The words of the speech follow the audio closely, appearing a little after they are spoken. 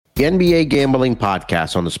The NBA Gambling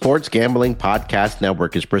Podcast on the Sports Gambling Podcast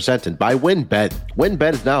Network is presented by WynnBET.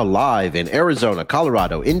 WynnBET is now live in Arizona,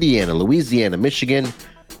 Colorado, Indiana, Louisiana, Michigan,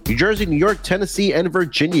 New Jersey, New York, Tennessee, and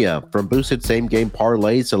Virginia. From boosted same-game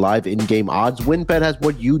parlays to live in-game odds, WynnBET has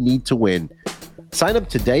what you need to win. Sign up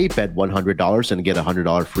today, bet $100 and get a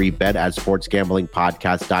 $100 free bet at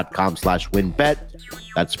sportsgamblingpodcast.com/WynnBET.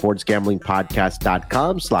 That's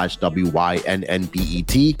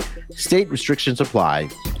sportsgamblingpodcast.com/WYNNBET. State restrictions apply.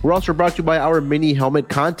 We're also brought to you by our mini helmet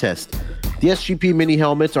contest. The SGP mini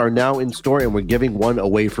helmets are now in store and we're giving one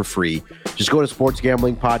away for free. Just go to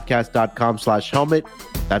sportsgamblingpodcast.com/helmet.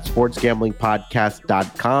 That's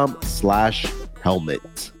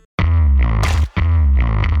sportsgamblingpodcast.com/helmet.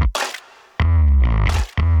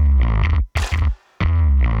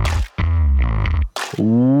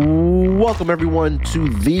 Welcome, everyone, to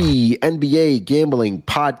the NBA Gambling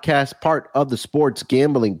Podcast, part of the Sports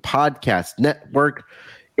Gambling Podcast Network.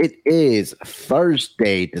 It is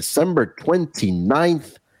Thursday, December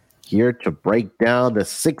 29th, here to break down the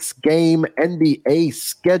 6-game NBA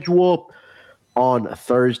schedule on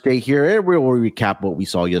Thursday here. And we'll recap what we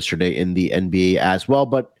saw yesterday in the NBA as well.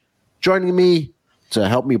 But joining me to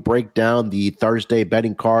help me break down the Thursday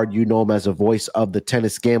betting card, you know him as a voice of the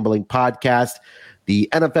Tennis Gambling Podcast, the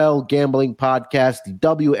NFL Gambling Podcast, the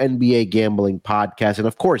WNBA Gambling Podcast, and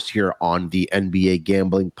of course here on the NBA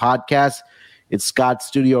Gambling Podcast, it's Scott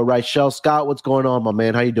Studio Reichel. Scott, what's going on, my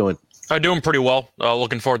man? How you doing? I'm doing pretty well.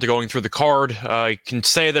 Looking forward to going through the card. I can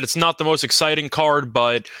say that it's not the most exciting card,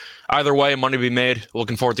 but either way, money to be made.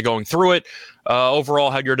 Looking forward to going through it.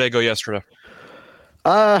 Overall, how'd your day go yesterday?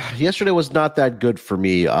 Yesterday was not that good for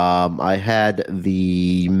me. I had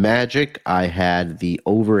the Magic. I had the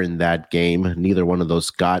over in that game. Neither one of those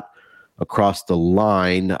got across the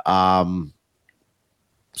line.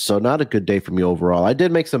 So not a good day for me overall. I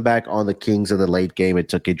did make some back on the Kings in the late game. It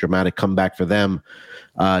took a dramatic comeback for them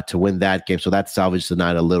to win that game. So that salvaged the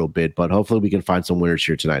night a little bit, but hopefully we can find some winners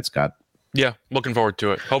here tonight, Scott. Yeah, looking forward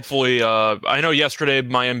to it. Hopefully, I know yesterday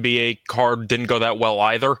my NBA card didn't go that well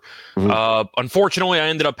either. Mm-hmm. Unfortunately, I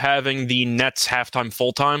ended up having the Nets halftime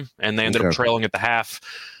full-time, and they ended up trailing at the half.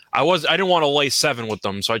 I didn't want to lay 7 with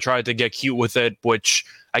them, so I tried to get cute with it, which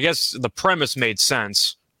I guess the premise made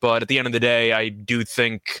sense. But at the end of the day, I do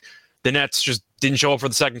think the Nets just didn't show up for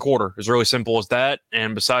the second quarter. It's really simple as that.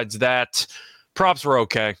 And besides that, props were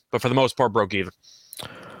okay, but for the most part, broke even.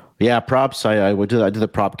 Yeah, props. I did the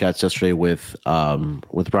prop cats yesterday with Brian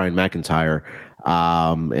McIntyre,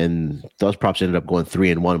 and those props ended up going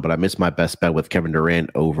 3-1. But I missed my best bet with Kevin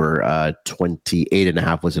Durant over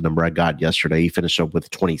 28.5 was the number I got yesterday. He finished up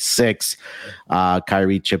with 26.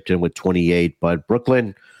 Kyrie chipped in with 28, but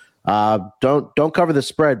Brooklyn don't cover the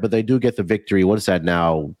spread, but they do get the victory. What is that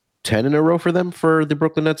now? 10 in a row for them for the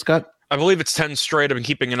Brooklyn Nets, Scott? I believe it's 10 straight. I've been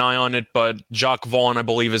keeping an eye on it, but Jacques Vaughn, I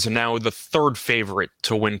believe, is now the 3rd favorite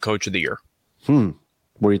to win Coach of the Year. What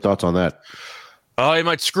are your thoughts on that? He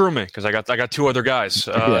might screw me because I got 2 other guys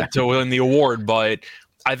to win the award, but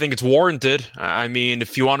I think it's warranted. I mean,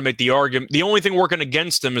 if you want to make the argument, the only thing working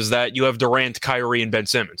against him is that you have Durant, Kyrie, and Ben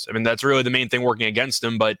Simmons. I mean, that's really the main thing working against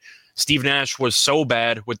him, but Steve Nash was so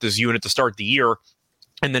bad with this unit to start the year,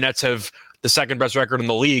 and the Nets have the 2nd best record in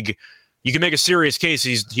the league. You can make a serious case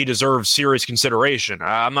he deserves serious consideration.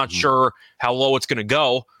 I'm not sure how low it's going to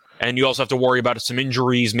go, and you also have to worry about some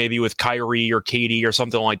injuries, maybe with Kyrie or KD or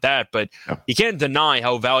something like that. But you can't deny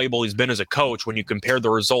how valuable he's been as a coach when you compare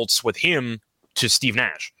the results with him to Steve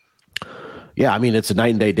Nash. Yeah, I mean, it's a night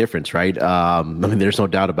and day difference, right? I mean, there's no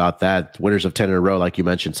doubt about that. Winners of 10 in a row, like you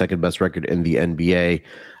mentioned, 2nd best record in the NBA.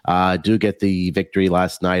 Do get the victory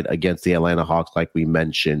last night against the Atlanta Hawks, like we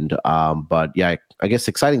mentioned. But yeah, I guess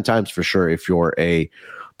exciting times for sure if you're a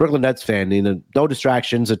Brooklyn Nets fan. You know, no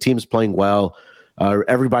distractions. The team's playing well.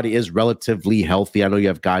 Everybody is relatively healthy. I know you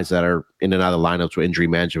have guys that are in and out of lineups with injury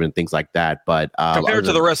management and things like that. But compared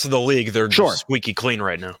to the rest of the league, they're just squeaky clean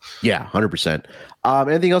right now. Yeah, 100%.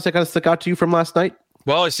 Anything else that kind of stuck out to you from last night?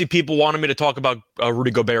 Well, I see people wanting me to talk about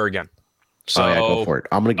Rudy Gobert again. So go for it.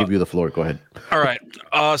 I'm going to give you the floor. Go ahead. All right.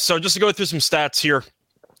 So just to go through some stats here.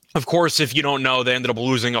 Of course, if you don't know, they ended up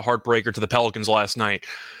losing a heartbreaker to the Pelicans last night.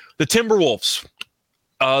 The Timberwolves,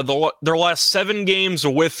 their last 7 games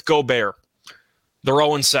with Gobert, they're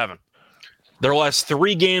 0-7. Their last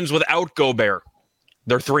 3 games without Gobert,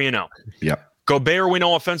 they're 3-0. Yep. Gobert, we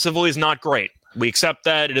know offensively is not great. We accept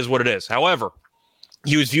that. It is what it is. However,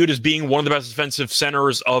 he was viewed as being one of the best defensive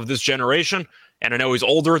centers of this generation. And I know he's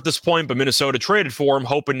older at this point, but Minnesota traded for him,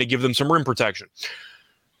 hoping to give them some rim protection.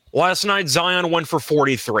 Last night, Zion went for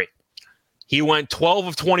 43. He went 12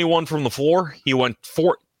 of 21 from the floor. He went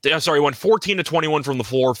He went 14 to 21 from the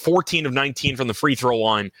floor, 14 of 19 from the free throw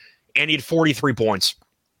line, and he had 43 points.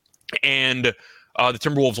 And the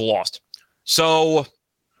Timberwolves lost. So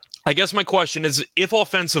I guess my question is, if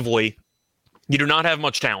offensively you do not have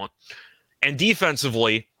much talent, and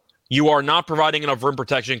defensively you are not providing enough rim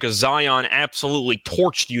protection because Zion absolutely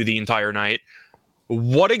torched you the entire night,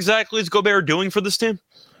 what exactly is Gobert doing for this team?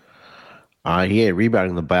 He ain't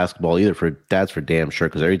rebounding the basketball either. That's for damn sure,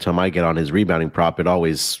 because every time I get on his rebounding prop, it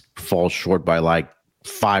always falls short by like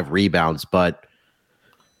 5 rebounds. But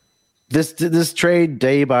this trade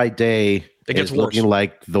day by day is looking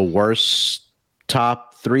like the worst,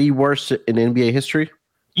 top 3 worst in NBA history.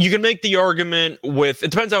 You can make the argument with, it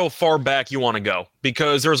depends how far back you want to go,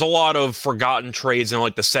 because there's a lot of forgotten trades in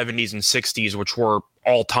like the 70s and 60s, which were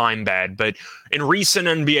all-time bad. But in recent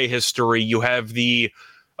NBA history, you have the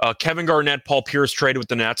Kevin Garnett, Paul Pierce trade with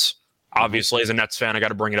the Nets. Obviously, as a Nets fan, I got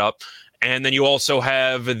to bring it up. And then you also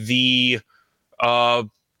have the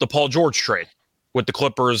Paul George trade with the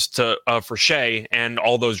Clippers for Shea and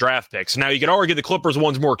all those draft picks. Now, you could argue the Clippers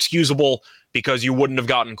one's more excusable because you wouldn't have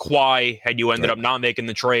gotten Kawhi had you ended up not making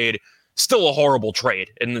the trade. Still a horrible trade,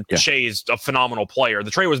 and Shea is a phenomenal player.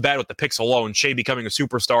 The trade was bad with the picks alone. Shea becoming a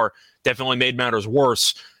superstar definitely made matters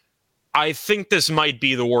worse. I think this might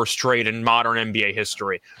be the worst trade in modern NBA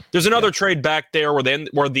history. There's another trade back there where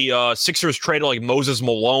the Sixers traded like Moses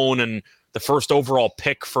Malone and the first overall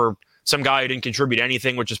pick for some guy who didn't contribute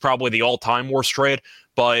anything, which is probably the all-time worst trade.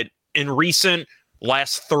 But in recent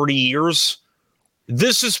last 30 years,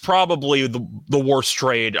 this is probably the worst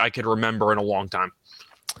trade I could remember in a long time.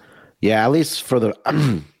 Yeah, at least for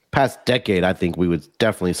the past decade, I think we would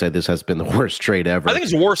definitely say this has been the worst trade ever. I think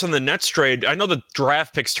it's worse than the Nets trade. I know the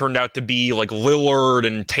draft picks turned out to be like Lillard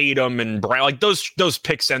and Tatum and Brown. Like those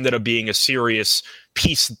picks ended up being a serious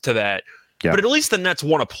piece to that. Yeah. But at least the Nets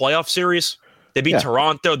won a playoff series. They beat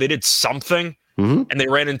Toronto. They did something, and they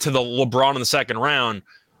ran into the LeBron in the second round.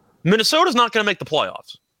 Minnesota's not going to make the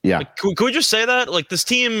playoffs. Yeah. Like, could we just say that? Like this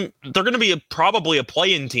team, they're going to be probably a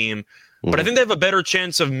play-in team, but I think they have a better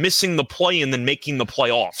chance of missing the play-in than making the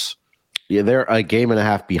playoffs. Yeah, they're a game and a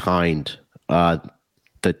half behind the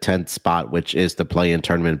 10th spot, which is the play-in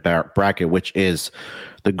tournament bracket, which is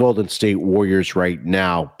the Golden State Warriors right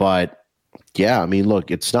now. But yeah, I mean, look,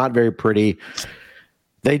 it's not very pretty.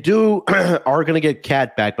 They are going to get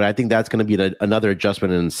Cat back, but I think that's going to be another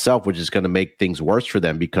adjustment in itself, which is going to make things worse for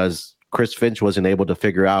them because Chris Finch wasn't able to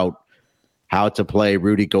figure out how to play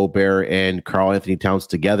Rudy Gobert and Karl-Anthony Towns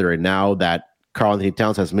together. And now that Karl-Anthony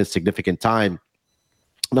Towns has missed significant time,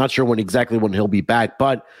 not sure when he'll be back,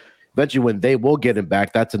 but eventually when they will get him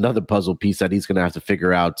back, that's another puzzle piece that he's going to have to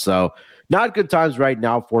figure out. So not good times right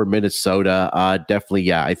now for Minnesota.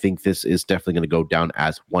 Definitely, I think this is definitely going to go down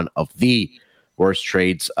as one of the worst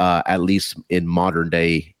trades, at least in modern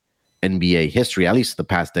day NBA history, at least the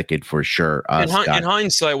past decade for sure. In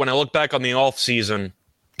hindsight, when I look back on the offseason,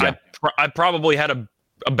 I probably had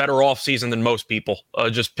a better offseason than most people.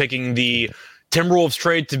 Just picking the Timberwolves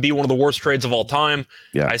trade to be one of the worst trades of all time.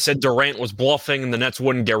 Yeah. I said Durant was bluffing and the Nets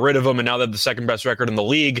wouldn't get rid of him, and now they're the second best record in the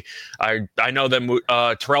league. I know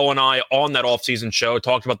that Terrell and I on that offseason show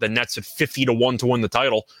talked about the Nets at 50-1 to win the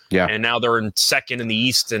title. Yeah. And now they're in second in the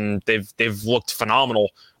East, and they've looked phenomenal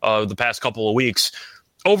the past couple of weeks.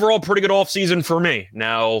 Overall, pretty good offseason for me.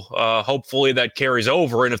 Now, hopefully that carries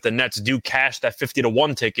over, and if the Nets do cash that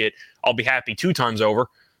 50-1 ticket, I'll be happy 2 times over.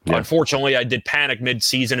 Yeah. Unfortunately, I did panic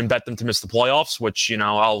mid-season and bet them to miss the playoffs, which,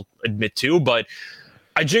 I'll admit to, but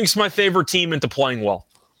I jinxed my favorite team into playing well.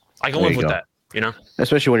 I can live with that,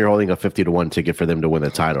 Especially when you're holding a 50-1 ticket for them to win the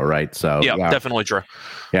title, right? So yeah, definitely true.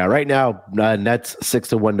 Yeah, right now, Nets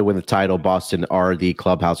 6-1 to win the title. Boston are the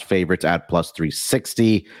clubhouse favorites at plus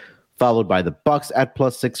 360. Followed by the Bucks at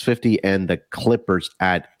plus 650 and the Clippers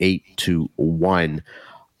at 8-1.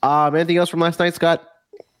 Anything else from last night, Scott?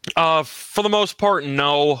 For the most part,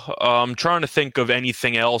 no. I'm trying to think of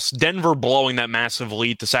anything else. Denver blowing that massive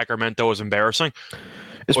lead to Sacramento was embarrassing.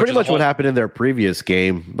 It's pretty much what happened in their previous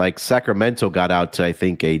game. Like Sacramento got out to, I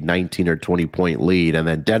think, a 19 or 20 point lead, and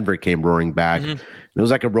then Denver came roaring back. Mm-hmm. It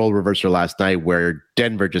was like a role reversal last night where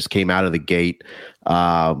Denver just came out of the gate.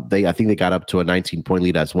 I think they got up to a 19-point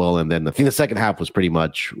lead as well. And then I think the second half was pretty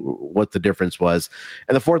much what the difference was.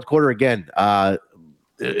 And the fourth quarter, again,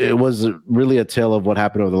 it was really a tale of what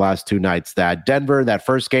happened over the last 2 nights. That Denver, that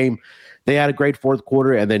first game, they had a great fourth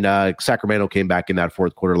quarter. And then Sacramento came back in that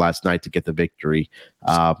fourth quarter last night to get the victory.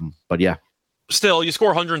 But yeah. Still, you score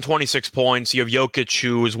 126 points. You have Jokic,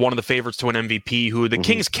 who is one of the favorites to an MVP, who the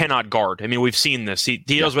Kings cannot guard. I mean, we've seen this. He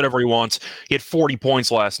does whatever he wants. He had 40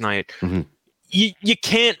 points last night. Mm-hmm. you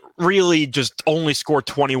can't really just only score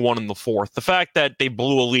 21 in the fourth. The fact that they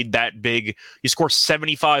blew a lead that big, you score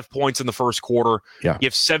 75 points in the first quarter. Yeah. You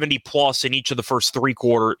have 70 plus in each of the first three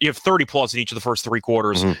quarters. You have 30 plus in each of the first three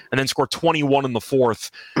quarters, and then score 21 in the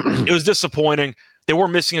fourth. It was disappointing. They were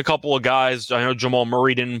missing a couple of guys. I know Jamal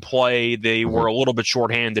Murray didn't play. They were a little bit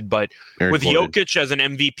shorthanded, but with Jokic as an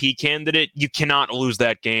MVP candidate, you cannot lose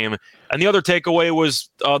that game. And the other takeaway was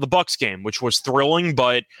the Bucks game, which was thrilling,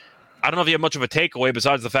 but I don't know if you have much of a takeaway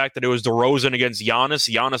besides the fact that it was DeRozan against Giannis.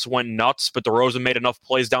 Giannis went nuts, but DeRozan made enough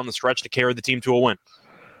plays down the stretch to carry the team to a win.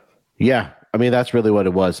 Yeah, I mean, that's really what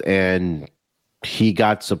it was. And he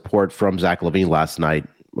got support from Zach LaVine last night.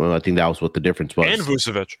 Well, I think that was what the difference was. And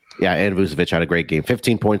Vucevic. Yeah, and Vucevic had a great game.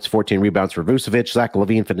 15 points, 14 rebounds for Vucevic. Zach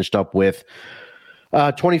LaVine finished up with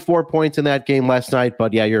 24 points in that game last night.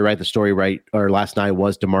 But yeah, you're right. The story last night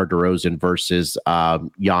was DeMar DeRozan versus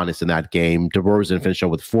Giannis in that game. DeRozan finished up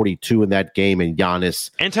with 42 in that game, and Giannis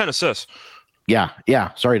and 10 assists. Yeah.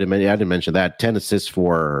 Sorry I didn't mention that. 10 assists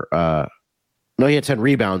for no, he had 10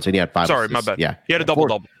 rebounds and he had 5 Sorry, assists. my bad. Yeah, he had a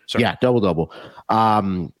double-double. Yeah, double-double.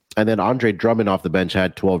 And then Andre Drummond off the bench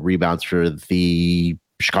had 12 rebounds for the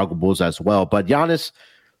Chicago Bulls as well. But Giannis,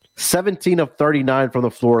 17 of 39 from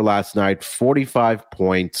the floor last night, 45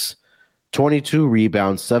 points, 22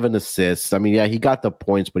 rebounds, 7 assists. I mean, yeah, he got the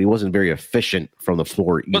points, but he wasn't very efficient from the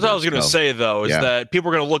floor either. What I was going to say, though, is that people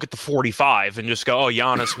are going to look at the 45 and just go, oh,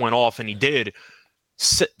 Giannis went off, and he did.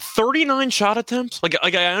 39 shot attempts? Like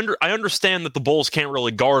I understand that the Bulls can't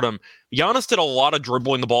really guard him. Giannis did a lot of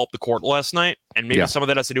dribbling the ball up the court last night, and maybe some of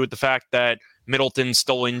that has to do with the fact that Middleton's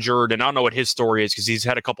still injured, and I don't know what his story is because he's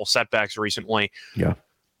had a couple setbacks recently. Yeah.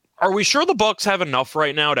 Are we sure the Bucks have enough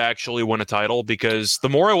right now to actually win a title? Because the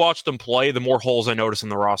more I watch them play, the more holes I notice in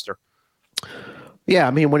the roster. Yeah,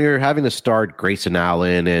 I mean, when you're having to start Grayson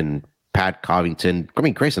Allen and Pat Covington. I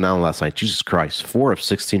mean, Grayson Allen last night, Jesus Christ, 4 of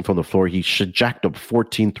 16 from the floor. He jacked up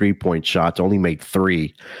 14 3-point shots, only made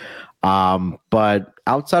 3. But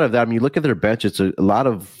outside of that, I mean, you look at their bench, it's a lot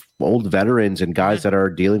of old veterans and guys that are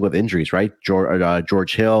dealing with injuries, right?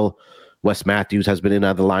 George Hill, Wes Matthews has been in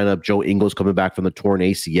out of the lineup. Joe Ingles coming back from the torn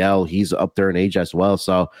ACL. He's up there in age as well.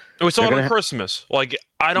 So we saw it on Christmas. Like,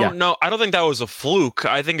 I don't know. I don't think that was a fluke.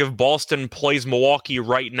 I think if Boston plays Milwaukee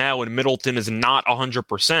right now and Middleton is not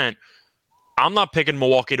 100%, I'm not picking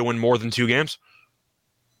Milwaukee to win more than 2 games.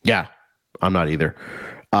 Yeah, I'm not either.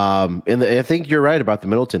 And I think you're right about the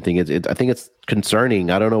Middleton thing. I think it's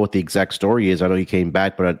concerning. I don't know what the exact story is. I know he came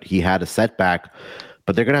back, but he had a setback.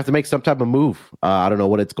 But they're going to have to make some type of move. I don't know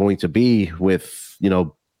what it's going to be with,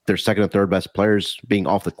 their second and third best players being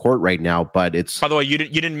off the court right now. But it's... By the way, you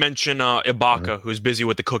didn't mention Ibaka, who's busy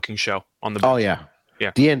with the cooking show on the bench. Oh, yeah.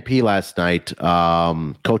 DNP last night,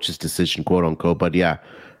 coach's decision, quote unquote. But yeah,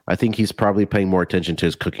 I think he's probably paying more attention to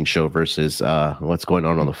his cooking show versus what's going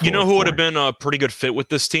on the floor. You know who would have been a pretty good fit with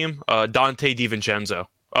this team? Dante DiVincenzo.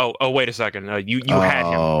 Oh, wait a second. You had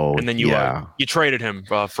him, and then you traded him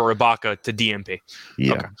for Ibaka to DNP.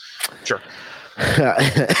 Yeah, okay. Sure.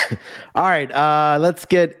 All right, let's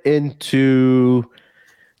get into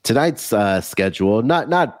tonight's schedule. Not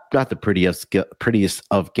the prettiest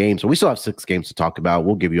of games. We still have 6 games to talk about.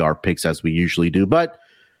 We'll give you our picks as we usually do, but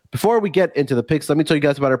before we get into the picks, let me tell you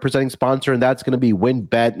guys about our presenting sponsor, and that's going to be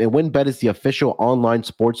WynnBET. And WynnBET is the official online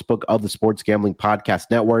sportsbook of the Sports Gambling Podcast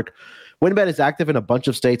Network. WynnBET is active in a bunch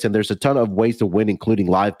of states, and there's a ton of ways to win, including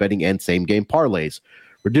live betting and same-game parlays.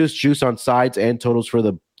 Reduced juice on sides and totals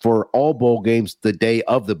for all bowl games the day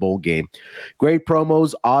of the bowl game. Great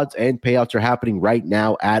promos, odds, and payouts are happening right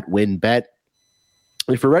now at WynnBET.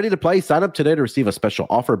 If you're ready to play, sign up today to receive a special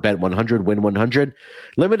offer. Bet 100, win 100.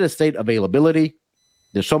 Limited state availability.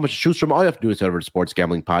 There's so much to choose from. All you have to do is head over to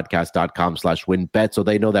sportsgamblingpodcast.com/WynnBET so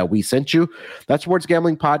they know that we sent you. That's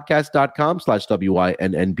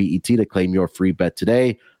sportsgamblingpodcast.com/WYNNBET to claim your free bet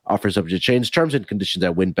today. Offers subject to change. Terms and conditions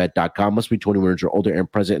at wynnbet.com. Must be 21 years or older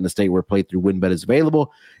and present in the state where playthrough WynnBET is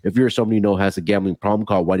available. If you're someone you know has a gambling problem,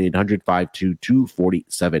 call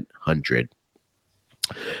 1-800-522-4700.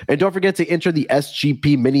 And don't forget to enter the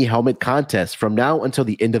SGP mini helmet contest from now until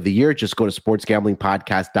the end of the year. Just go to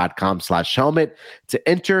sportsgamblingpodcast.com/helmet to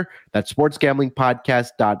enter. That's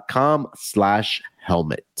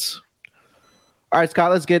sportsgamblingpodcast.com/helmet. All right,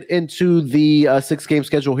 Scott, let's get into the 6-game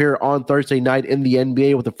schedule here on Thursday night in the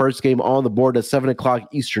NBA with the first game on the board at 7 o'clock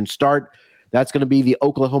Eastern start. That's going to be the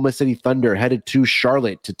Oklahoma City Thunder headed to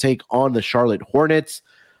Charlotte to take on the Charlotte Hornets.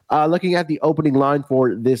 Looking at the opening line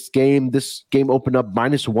for this game opened up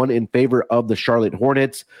 -1 in favor of the Charlotte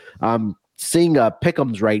Hornets. Seeing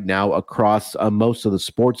pick'ems right now across most of the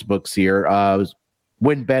sports books here.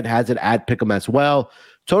 WynnBET has it at pick'em as well.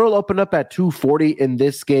 Total opened up at 240 in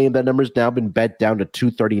this game. That number's now been bet down to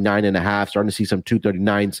 239.5. Starting to see some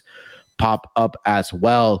 239s pop up as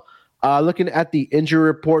well. Looking at the injury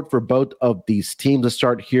report for both of these teams, let's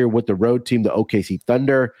start here with the road team, the OKC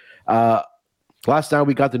Thunder. Last night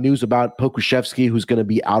we got the news about Pokusevski, who's going to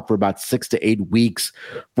be out for about 6 to 8 weeks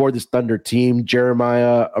for this Thunder team.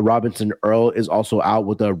 Jeremiah Robinson Earl is also out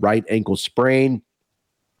with a right ankle sprain.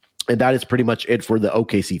 And that is pretty much it for the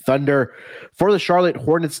OKC Thunder. For the Charlotte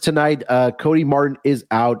Hornets tonight, Cody Martin is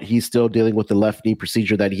out. He's still dealing with the left knee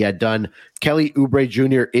procedure that he had done. Kelly Oubre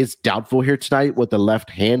Jr. is doubtful here tonight with a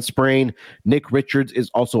left hand sprain. Nick Richards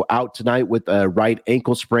is also out tonight with a right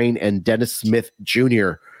ankle sprain. And Dennis Smith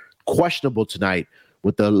Jr. questionable tonight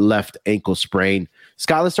with the left ankle sprain.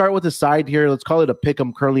 Scott, let's start with the side here. Let's call it a pick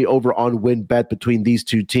 'em currently over on WynnBET between these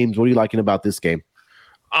two teams. What are you liking about this game?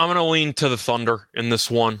 I'm going to lean to the Thunder in this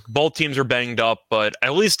one. Both teams are banged up, but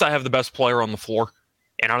at least I have the best player on the floor,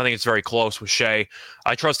 and I don't think it's very close with Shea.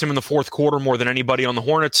 I trust him in the fourth quarter more than anybody on the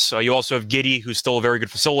Hornets. You also have Giddey, who's still a very good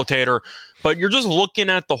facilitator, but you're just looking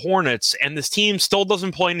at the Hornets, and this team still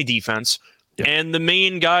doesn't play any defense. Yeah. And the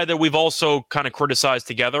main guy that we've also kind of criticized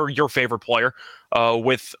together, your favorite player,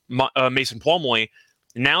 with Mason Plumlee,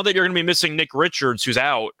 now that you're going to be missing Nick Richards, who's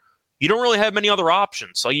out, you don't really have many other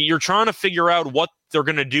options. So you're trying to figure out what they're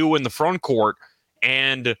going to do in the front court,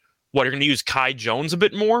 and what, you're going to use Kai Jones a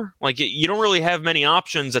bit more? Like, you don't really have many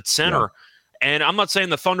options at center. Yeah. And I'm not saying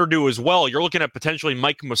the Thunder do as well. You're looking at potentially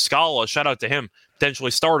Mike Muscala, shout out to him, potentially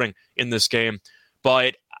starting in this game.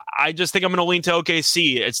 But I just think I'm going to lean to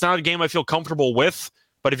OKC. It's not a game I feel comfortable with,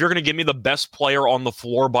 but if you're going to give me the best player on the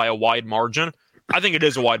floor by a wide margin, I think it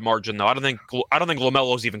is a wide margin, though. I don't think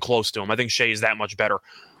LaMelo's even close to him. I think Shea is that much better.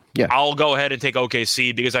 Yeah, I'll go ahead and take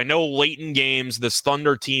OKC because I know late in games, this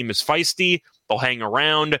Thunder team is feisty. They'll hang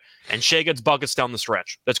around, and Shea gets buckets down the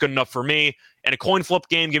stretch. That's good enough for me. And a coin flip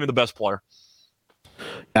game, give me the best player.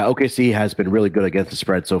 Yeah, OKC has been really good against the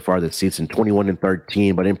spread so far this season,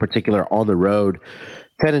 21-13, but in particular on the road,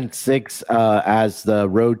 10-6 as the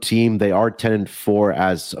road team. They are 10-4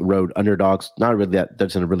 as road underdogs. Not really, that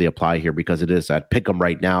doesn't really apply here because it is at pick'em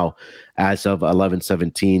right now as of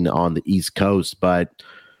 11-17 on the East Coast, but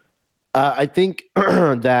I think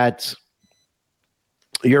that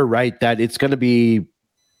you're right that it's going to be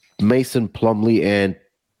Mason Plumlee and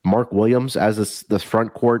Mark Williams as the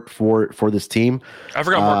front court for this team. I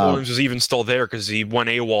forgot Mark Williams was even still there because he went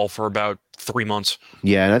AWOL for about 3 months.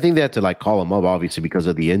 Yeah, and I think they had to call him up obviously because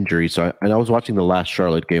of the injury. So I was watching the last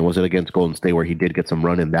Charlotte game. Was it against Golden State where he did get some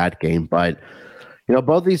run in that game? But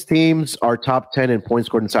both these teams are top 10 in points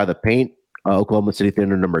scored inside the paint. Oklahoma City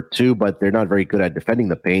Thunder number 2, but they're not very good at defending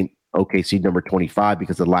the paint. OKC number 25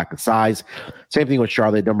 because of the lack of size. Same thing with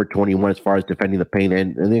Charlotte, number 21 as far as defending the paint.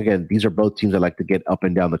 And again, these are both teams that like to get up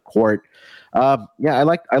and down the court. I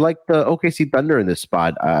like the OKC Thunder in this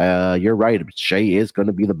spot. You're right. Shea is going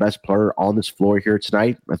to be the best player on this floor here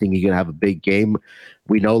tonight. I think he's going to have a big game.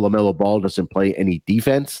 We know LaMelo Ball doesn't play any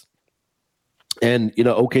defense. And,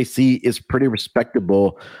 OKC is pretty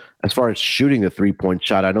respectable as far as shooting the three-point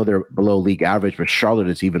shot. I know they're below league average, but Charlotte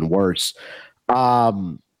is even worse.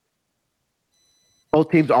 Both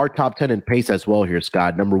teams are top 10 in pace as well here,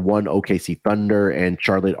 Scott. Number 1, OKC Thunder, and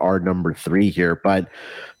Charlotte are number 3 here. But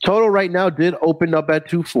total right now did open up at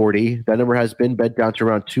 240. That number has been bet down to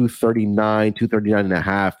around 239,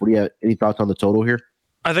 239.5. What do you have? Any thoughts on the total here?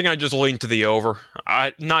 I think I just lean to the over.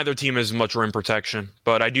 Neither team has much rim protection,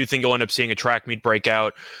 but I do think you'll end up seeing a track meet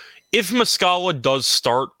breakout. If Muscala does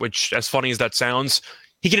start, which, as funny as that sounds,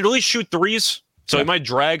 he can at least shoot threes. So he might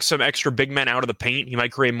drag some extra big men out of the paint. He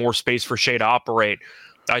might create more space for Shea to operate.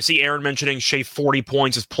 I see Aaron mentioning Shea 40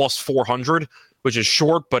 points is plus 400, which is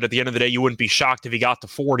short, but at the end of the day, you wouldn't be shocked if he got to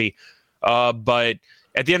 40. But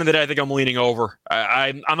at the end of the day, I think I'm leaning over.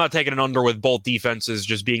 I'm not taking an under with both defenses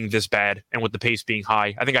just being this bad and with the pace being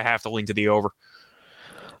high. I think I have to lean to the over.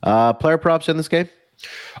 Player props in this game?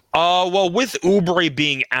 Well, with Oubre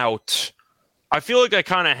being out, I feel like I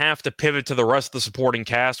kind of have to pivot to the rest of the supporting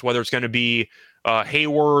cast, whether it's going to be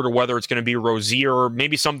Hayward or whether it's going to be Rozier,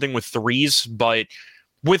 maybe something with threes. But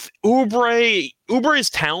with Oubre is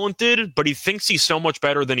talented, but he thinks he's so much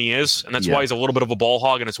better than he is, and that's why he's a little bit of a ball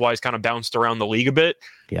hog, and it's why he's kind of bounced around the league a bit.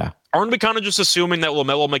 Yeah. Aren't we kind of just assuming that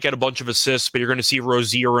LaMelo might get a bunch of assists, but you're going to see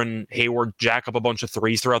Rozier and Hayward jack up a bunch of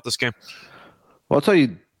threes throughout this game? Well, I'll tell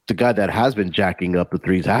you, the guy that has been jacking up the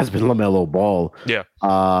threes has been LaMelo Ball. Yeah.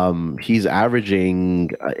 He's averaging,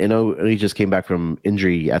 he just came back from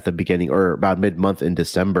injury at the beginning or about mid-month in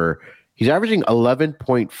December. He's averaging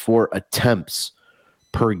 11.4 attempts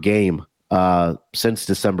per game since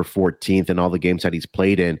December 14th and all the games that he's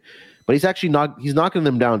played in. but he's knocking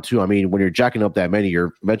them down too. I mean, when you're jacking up that many,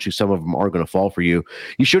 eventually some of them are going to fall for you.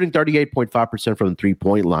 He's shooting 38.5% from the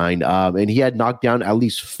 3-point line, and he had knocked down at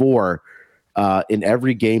least 4 in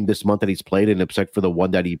every game this month that he's played in, except for the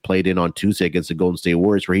one that he played in on Tuesday against the Golden State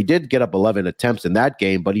Warriors, where he did get up 11 attempts in that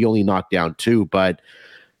game, but he only knocked down 2. But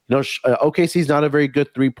OKC's not a very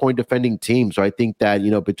good 3-point defending team. So I think that,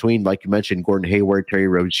 between, like you mentioned, Gordon Hayward, Terry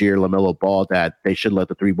Rozier, LaMelo Ball, that they should let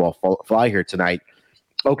the 3-ball fly here tonight.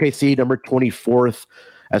 OKC, number 24th,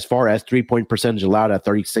 as far as 3-point percentage allowed at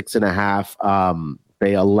 36.5.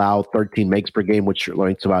 They allow 13 makes per game, which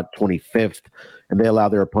ranks about 25th. And they allow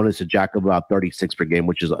their opponents to jack up about 36 per game,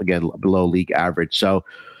 which is, again, below league average. So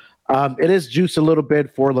it is juiced a little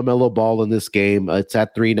bit for LaMelo Ball in this game. It's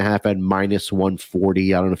at 3.5 at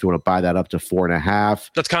 -140. I don't know if you want to buy that up to 4.5.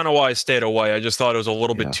 That's kind of why I stayed away. I just thought it was a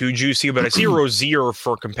little bit too juicy, but I see Rozier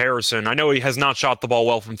for comparison. I know he has not shot the ball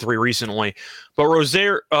well from 3 recently, but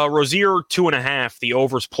Rozier 2.5, the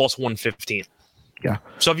over's +115. Yeah.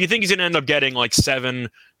 So if you think he's going to end up getting like 7,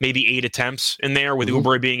 maybe 8 attempts in there, with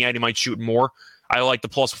Oubre being out, he might shoot more. I like the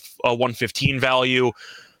 +115 value.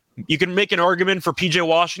 You can make an argument for PJ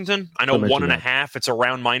Washington. I know 1.5, it's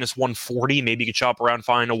around -140. Maybe you could shop around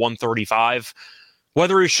fine to 135.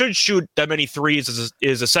 Whether he should shoot that many threes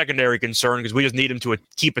is a secondary concern, because we just need him to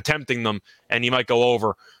keep attempting them, and he might go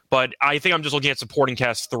over. But I think I'm just looking at supporting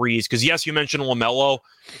cast threes, because yes, you mentioned LaMelo,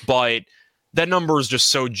 but that number is just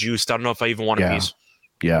so juiced. I don't know if I even want a piece.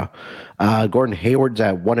 Yeah. Gordon Hayward's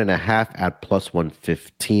at 1.5 at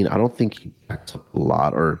 +115. I don't think he backs up a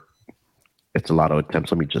lot, or it's a lot of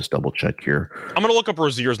attempts. Let me just double check here. I'm going to look up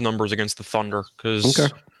Rozier's numbers against the Thunder,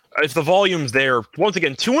 because if the volume's there, once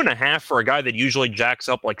again, 2.5 for a guy that usually jacks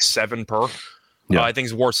up like 7 per, I think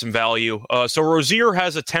is worth some value. So Rozier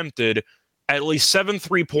has attempted at least 7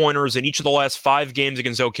 3-pointers in each of the last 5 games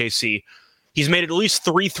against OKC. He's made at least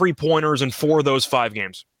 3 3-pointers in 4 of those 5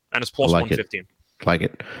 games, and it's +115. Like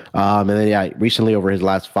it. And then, recently over his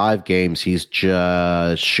last 5 games, he's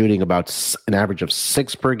just shooting about an average of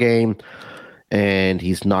 6 per game, and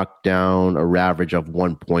he's knocked down a average of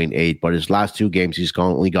 1.8. But his last 2 games, he's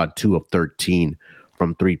only got 2 of 13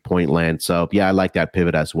 from 3-point land. So, I like that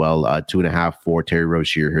pivot as well. 2.5 for Terry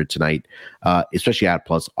Rozier here tonight, especially at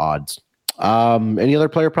plus odds. Any other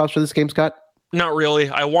player props for this game, Scott? Not really.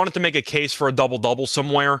 I wanted to make a case for a double-double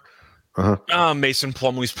somewhere. Mason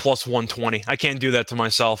Plumlee's +120. I can't do that to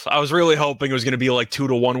myself. I was really hoping it was going to be like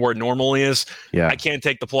 2-1 where it normally is. Yeah. I can't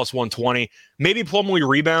take the +120. Maybe Plumlee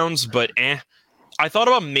rebounds, but I thought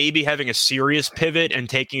about maybe having a serious pivot and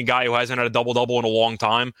taking a guy who hasn't had a double-double in a long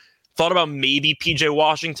time. Thought about maybe PJ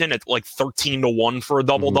Washington at like 13-1 for a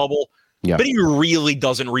double-double. Yeah. But he really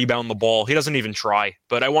doesn't rebound the ball. He doesn't even try.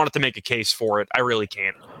 But I wanted to make a case for it. I really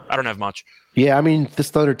can't. I don't have much. Yeah, I mean,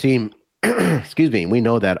 this Thunder team, excuse me, we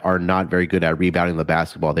know that are not very good at rebounding the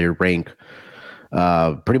basketball. They rank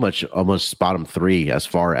pretty much almost bottom 3 as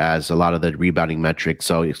far as a lot of the rebounding metrics.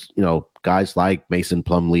 So, guys like Mason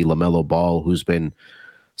Plumlee, LaMelo Ball, who's been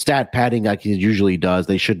stat padding like he usually does,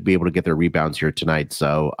 they should be able to get their rebounds here tonight.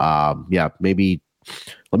 So, maybe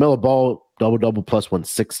LaMelo Ball, double-double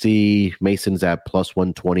 +160. Mason's at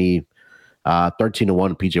 +120.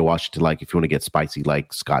 13-1 PJ Washington, like if you want to get spicy,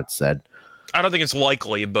 like Scott said. I don't think it's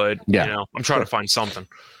likely, but I'm trying to find something.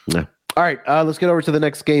 Yeah. All right, let's get over to the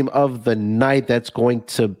next game of the night. That's going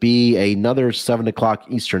to be another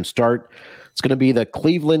 7:00 Eastern start. It's going to be the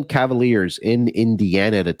Cleveland Cavaliers in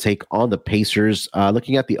Indiana to take on the Pacers.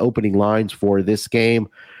 Looking at the opening lines for this game,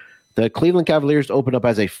 the Cleveland Cavaliers opened up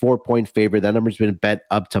as a 4-point favorite. That number's been bet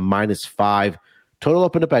up to -5. Total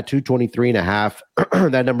opened up at 223.5.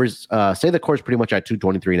 That number's stay the course pretty much at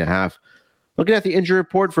 223.5. Looking at the injury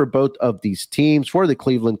report for both of these teams, for the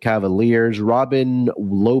Cleveland Cavaliers, Robin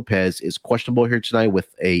Lopez is questionable here tonight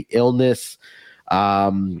with a illness.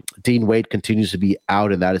 Dean Wade continues to be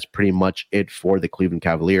out, and that is pretty much it for the Cleveland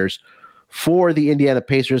Cavaliers. For the Indiana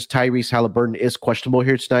Pacers, Tyrese Halliburton is questionable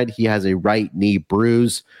here tonight. He has a right knee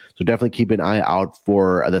bruise, so definitely keep an eye out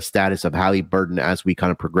for the status of Halliburton as we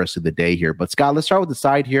kind of progress through the day here. But Scott, let's start with the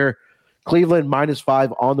side here. Cleveland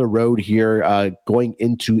 -5 on the road here, going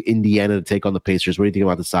into Indiana to take on the Pacers. What do you think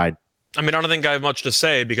about the side? I mean, I don't think I have much to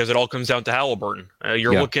say because it all comes down to Halliburton.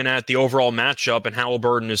 You're looking at the overall matchup, and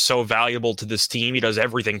Halliburton is so valuable to this team. He does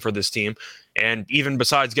everything for this team. And even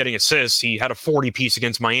besides getting assists, he had a 40-piece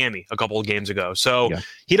against Miami a couple of games ago. So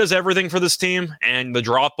he does everything for this team, and the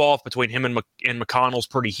drop-off between him and McConnell is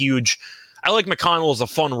pretty huge. I like McConnell as a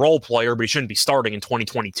fun role player, but he shouldn't be starting in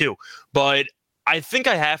 2022. But I think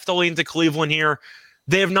I have to lean to Cleveland here.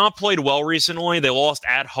 They have not played well recently. They lost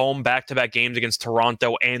at home back-to-back games against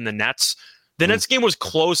Toronto and the Nets. The Nets game was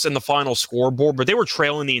close in the final scoreboard, but they were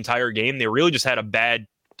trailing the entire game. They really just had a bad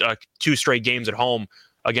 2 straight games at home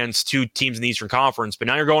against 2 teams in the Eastern Conference. But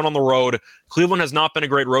now you're going on the road. Cleveland has not been a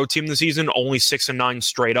great road team this season, only 6-9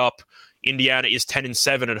 straight up. Indiana is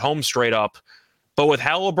 10-7 at home straight up. But with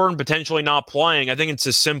Haliburton potentially not playing, I think it's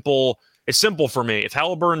simple for me. If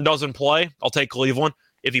Haliburton doesn't play, I'll take Cleveland.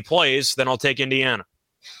 If he plays, then I'll take Indiana.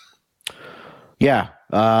 Yeah.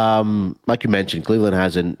 Like you mentioned, Cleveland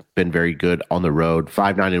hasn't been very good on the road.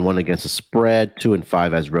 5-9-1 against the spread,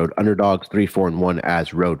 2-5 as road underdogs, 3-4-1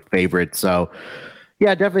 as road favorites. So,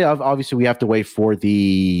 yeah, definitely. Obviously, we have to wait for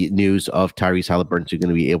the news of Tyrese Haliburton who's going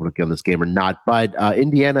to be able to get on this game or not. But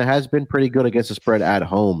Indiana has been pretty good against the spread at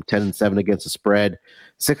home, 10-7 against the spread,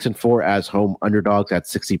 6-4 as home underdogs at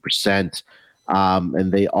 60%.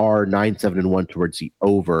 And they are 9-7-1 towards the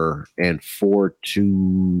over and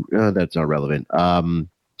 4-2. That's not relevant. Been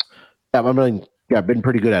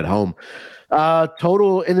pretty good at home.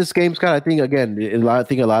 Total in this game, Scott. I think a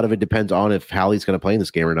lot of it depends on if Hallie's going to play in this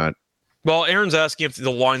game or not. Well, Aaron's asking if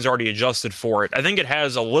the line's already adjusted for it. I think it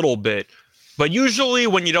has a little bit, but usually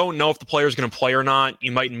when you don't know if the player's going to play or not,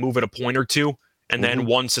 you might move it a point or two, and then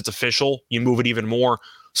once it's official, you move it even more.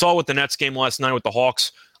 Saw with the Nets game last night with the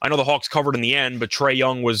Hawks. I know the Hawks covered in the end, but Trae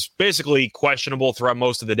Young was basically questionable throughout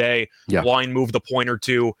most of the day. Yeah. Line moved a point or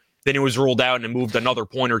two, then he was ruled out and it moved another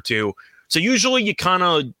point or two. So usually you kind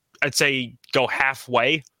of, I'd say, go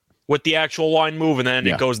halfway with the actual line move, and then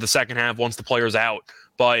it goes the second half once the player's out.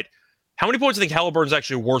 But how many points do you think Haliburton's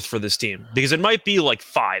actually worth for this team? Because it might be like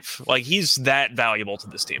 5. Like, he's that valuable to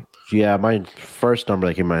this team. Yeah, my first number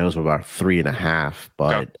that came in my nose was about 3.5.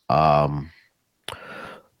 But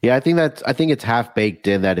yeah, I think it's half baked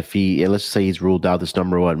in that if let's say he's ruled out, this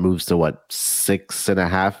number moves to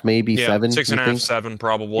 6.5, maybe 7. 6.5, 7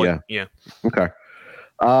 probably. Yeah. Okay.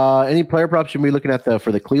 Any player props you'll be looking at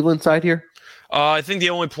for the Cleveland side here? I think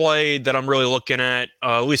the only play that I'm really looking at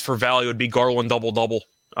least for value, would be Garland double-double.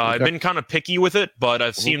 I've been kind of picky with it, but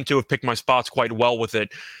I've seemed to have picked my spots quite well with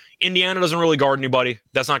it. Indiana doesn't really guard anybody.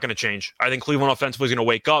 That's not going to change. I think Cleveland offensively is going to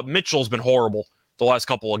wake up. Mitchell's been horrible the last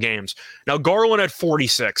couple of games. Now, Garland had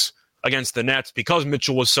 46 against the Nets because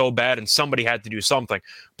Mitchell was so bad and somebody had to do something.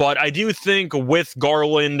 But I do think with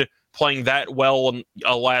Garland playing that well in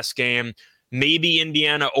last game, maybe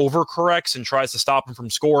Indiana overcorrects and tries to stop him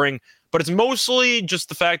from scoring. But it's mostly just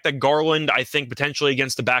the fact that Garland, I think, potentially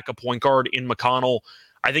against the backup point guard in McConnell,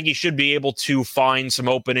 I think he should be able to find some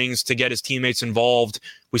openings to get his teammates involved.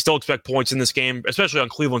 We still expect points in this game, especially on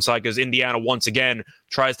Cleveland's side, because Indiana, once again,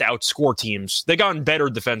 tries to outscore teams. They've gotten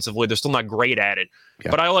better defensively. They're still not great at it.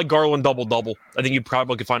 Yeah. But I like Garland double-double. I think you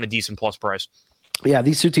probably could find a decent plus price. Yeah,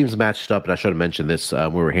 these two teams matched up, and I should have mentioned this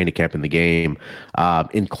when we were handicapping the game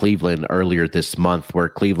in Cleveland earlier this month, where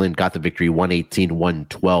Cleveland got the victory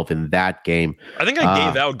 118-112 in that game. I think I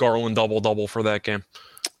gave out Garland double-double for that game.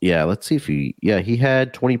 Yeah, let's see if he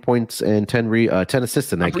had 20 points and 10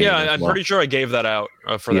 assists in that game. Yeah, I'm pretty sure I gave that out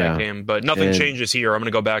for that game, but nothing changes here. I'm going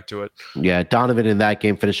to go back to it. Yeah, Donovan in that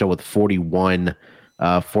game finished up with 41,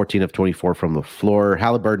 14 of 24 from the floor.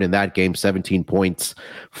 Haliburton in that game, 17 points,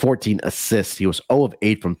 14 assists. He was 0 of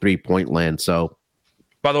 8 from three-point land. So,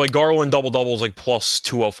 by the way, Garland double-double is like plus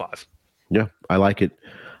 205. Yeah, I like it.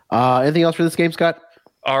 Anything else for this game, Scott?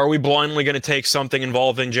 Are we blindly going to take something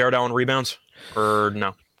involving Jared Allen rebounds or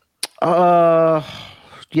no?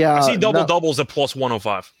 Yeah. I see double-doubles at plus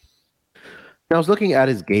 105. Now, I was looking at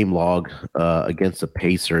his game log against the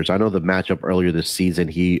Pacers. I know the matchup earlier this season,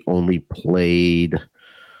 he played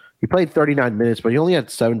 39 minutes, but he only had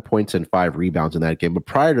 7 points and 5 rebounds in that game. But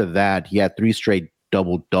prior to that, he had 3 straight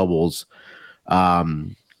double-doubles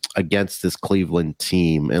against this Cleveland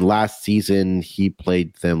team. And last season, he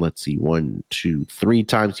played them, 3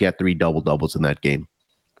 times. He had 3 double-doubles in that game.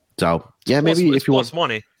 So, yeah, maybe if you want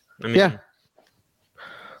money. I mean, yeah.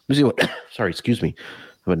 Let me see what. Sorry, excuse me.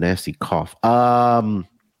 I have a nasty cough. I want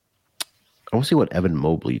to see what Evan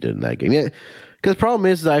Mobley did in that game. Yeah, because the problem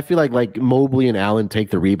is I feel like Mobley and Allen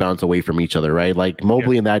take the rebounds away from each other, right? Like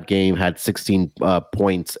Mobley in that game had 16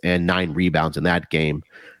 points and 9 rebounds in that game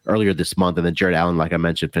earlier this month, and then Jared Allen, like I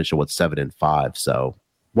mentioned, finished with 7 and 5. So,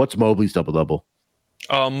 what's Mobley's double-double?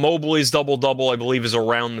 Mobley's double-double, I believe, is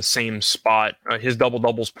around the same spot. His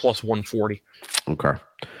double-double's plus 140. Okay.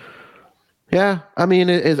 Yeah, I mean,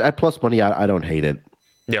 at plus money, I don't hate it.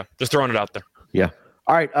 Yeah, just throwing it out there. Yeah.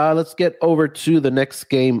 All right, let's get over to the next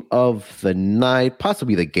game of the night,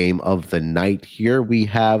 possibly the game of the night here. We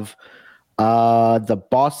have the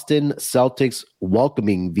Boston Celtics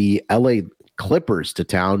welcoming the LA Clippers to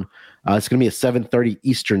town. It's going to be a 7:30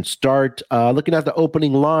 Eastern start. Looking at the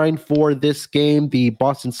opening line for this game, the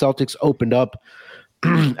Boston Celtics opened up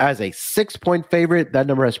as a 6-point favorite. That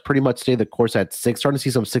number has pretty much stayed the course at 6. Starting to see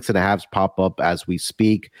some 6.5s pop up as we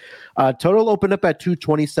speak. Total opened up at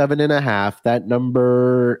 227.5. That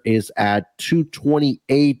number is at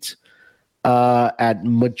 228 at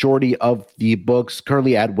majority of the books.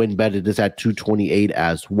 Currently at WinBet, it is at 228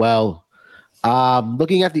 as well.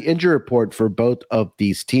 Looking at the injury report for both of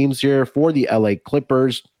these teams here, for the LA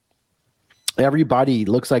Clippers, everybody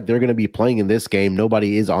looks like they're going to be playing in this game.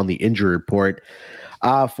 Nobody is on the injury report.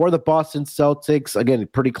 For the Boston Celtics, again,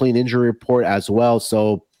 pretty clean injury report as well.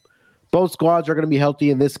 So both squads are going to be healthy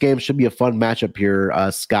in this game. Should be a fun matchup here,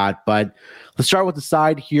 Scott. But let's start with the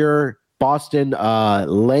side here. Boston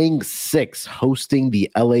laying 6, hosting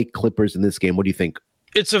the LA Clippers in this game. What do you think?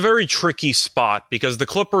 It's a very tricky spot because the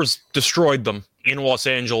Clippers destroyed them in Los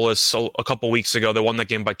Angeles a couple weeks ago. They won that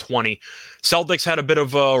game by 20. Celtics had a bit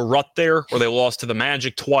of a rut there where they lost to the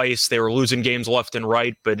Magic twice. They were losing games left and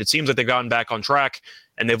right, but it seems like they've gotten back on track,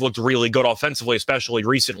 and they've looked really good offensively, especially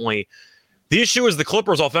recently. The issue is the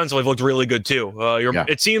Clippers offensively have looked really good too.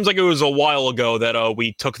 It seems like it was a while ago that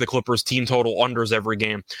we took the Clippers team total unders every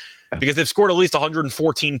game, because they've scored at least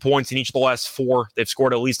 114 points in each of the last 4. They've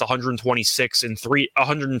scored at least 124, in 3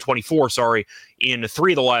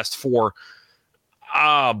 of the last 4.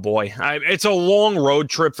 Ah, boy. It's a long road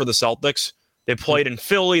trip for the Celtics. They played in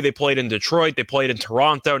Philly. They played in Detroit. They played in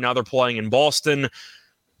Toronto. Now they're playing in Boston.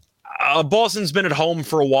 Boston's been at home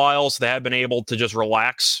for a while, so they have been able to just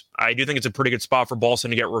relax. I do think it's a pretty good spot for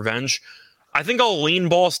Boston to get revenge. I think I'll lean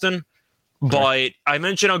Boston, but I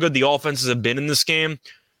mentioned how good the offenses have been in this game.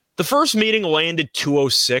 The first meeting landed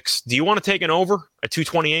 206. Do you want to take an over at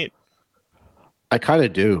 228? I kind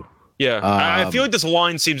of do. Yeah. I feel like this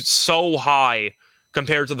line seems so high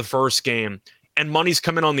compared to the first game, and money's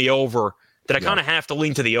coming on the over that I kind of have to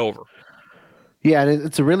lean to the over. Yeah, and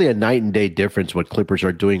it's really a night and day difference what Clippers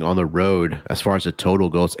are doing on the road as far as the total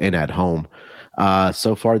goes and at home.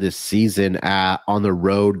 So far this season, on the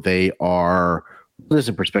road, they are, put this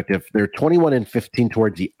in perspective, they're 21-15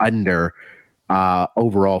 towards the under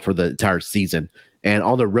overall for the entire season. And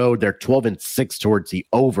on the road, they're 12-6 towards the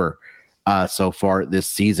over so far this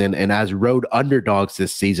season. And as road underdogs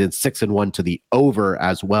this season, 6-1 to the over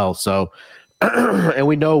as well. So, and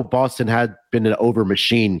we know Boston had been an over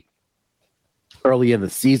machine early in the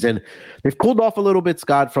season. They've cooled off a little bit,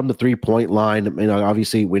 Scott, from the 3-point line. You know,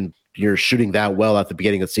 obviously, when you're shooting that well at the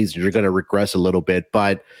beginning of the season, you're going to regress a little bit.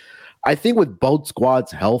 But I think with both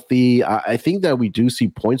squads healthy, I think that we do see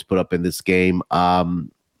points put up in this game.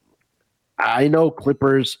 I know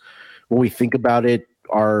Clippers, when we think about it,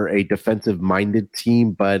 are a defensive-minded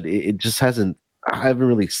team, but it just hasn't. I haven't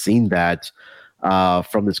really seen that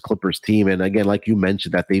from this Clippers team. And again, like you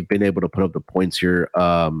mentioned, that they've been able to put up the points here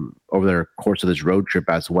over the course of this road trip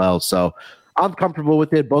as well. So I'm comfortable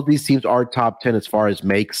with it. Both these teams are top 10 as far as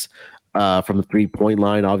makes from the 3-point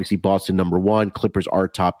line. Obviously, Boston number 1. Clippers are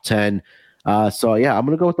top 10. So, yeah, I'm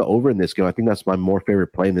going to go with the over in this game. I think that's my more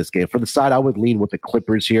favorite play in this game. For the side, I would lean with the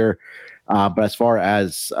Clippers here. But as far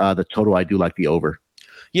as the total, I do like the over.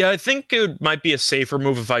 Yeah, I think it might be a safer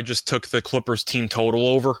move if I just took the Clippers team total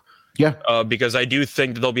over. Yeah. Because I do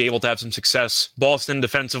think that they'll be able to have some success. Boston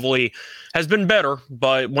defensively has been better,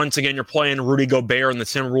 but once again, you're playing Rudy Gobert and the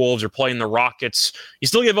Timberwolves. You're playing the Rockets. You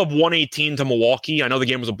still give up 118 to Milwaukee. I know the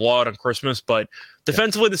game was a blowout on Christmas, but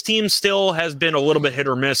defensively, this team still has been a little bit hit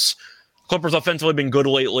or miss. Clippers offensively have been good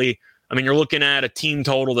lately. I mean, you're looking at a team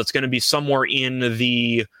total that's going to be somewhere in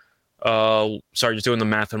the sorry, just doing the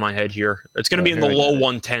math in my head here. It's going to be in the low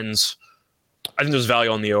 110s. I think there's value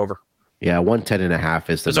on the over. Yeah, 110.5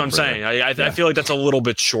 is the That's what I'm saying. I feel like that's a little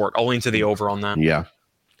bit short. I'll lean to the over on that. Yeah.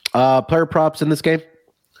 Player props in this game?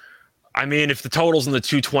 I mean, if the total's in the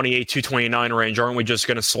 228, 229 range, aren't we just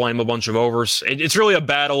going to slam a bunch of overs? It's really a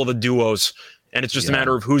battle of the duos, and it's just a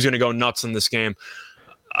matter of who's going to go nuts in this game.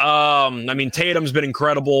 I mean, Tatum's been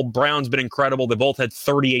incredible. Brown's been incredible. They both had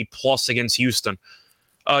 38+ against Houston.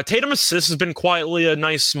 Tatum assists has been quietly a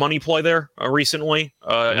nice money play there recently.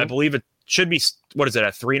 I believe it should be, what is it,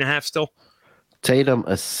 at 3.5 still? Tatum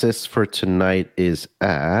assists for tonight is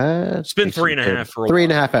at... It's been 3.5 for a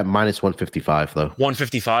 3.5 at -155, though.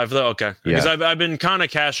 155, though? Okay. Because I've been kind of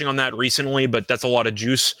cashing on that recently, but that's a lot of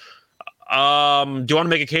juice. Do you want to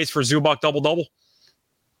make a case for Zubac double-double?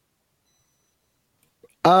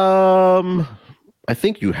 I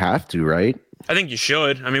think you have to, right? I think you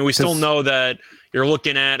should. I mean, we still know that you're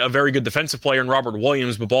looking at a very good defensive player in Robert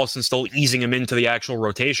Williams, but Boston's still easing him into the actual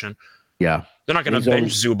rotation. Yeah. They're not going to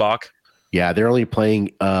bench Zubac. Yeah, they're only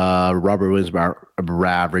playing Robert Williams about an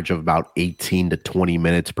average of about 18 to 20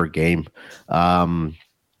 minutes per game.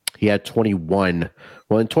 He had 21.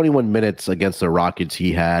 Well, in 21 minutes against the Rockets,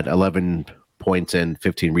 he had 11 points and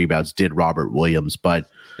 15 rebounds did Robert Williams, but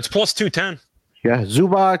it's plus 210. Yeah,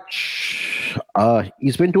 Zubac,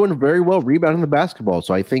 he's been doing very well rebounding the basketball.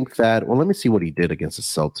 So I think that, well, let me see what he did against the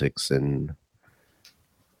Celtics in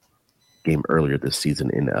game earlier this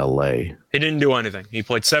season in LA. He didn't do anything. He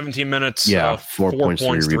played 17 minutes. 4 points,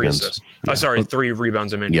 3 rebounds. Assists. Yeah. 3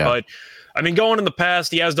 rebounds, But, going in the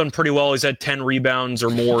past, he has done pretty well. He's had 10 rebounds or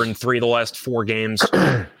more in 3 of the last 4 games.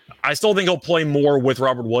 I still think he'll play more with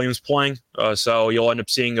Robert Williams playing. So you'll end up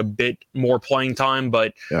seeing a bit more playing time.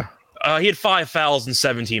 But he had 5 fouls in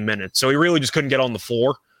 17 minutes. So he really just couldn't get on the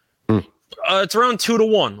floor. It's around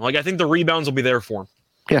 2-1. Like, I think the rebounds will be there for him.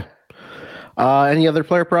 Yeah. Any other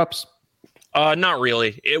player props? Not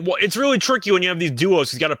really. It's really tricky when you have these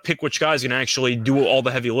duos. You've got to pick which guys can actually do all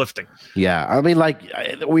the heavy lifting. Yeah. I mean, like,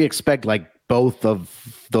 we expect, like, both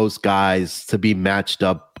of those guys to be matched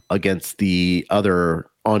up against the other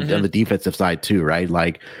on the defensive side, too, right?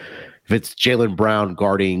 Like, if it's Jaylen Brown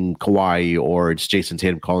guarding Kawhi or it's Jason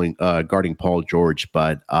Tatum guarding Paul George,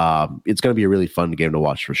 but it's going to be a really fun game to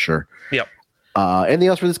watch for sure. Yep. Anything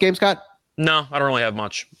else for this game, Scott? No, I don't really have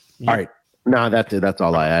much. All right. No, that's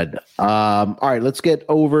all I had. All right, let's get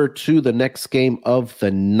over to the next game of the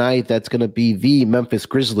night. That's going to be the Memphis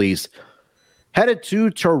Grizzlies headed to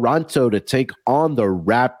Toronto to take on the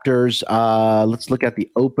Raptors. Let's look at the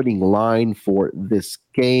opening line for this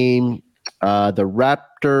game. The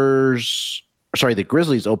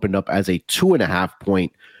Grizzlies opened up as a 2.5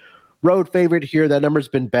 point road favorite here. That number's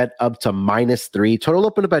been bet up to -3. Total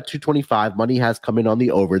opened up at 225. Money has come in on the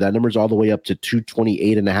over. That number's all the way up to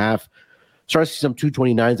 228.5. Starting to see some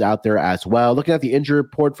 229s out there as well. Looking at the injury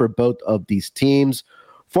report for both of these teams.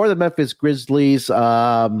 For the Memphis Grizzlies,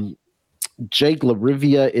 Jake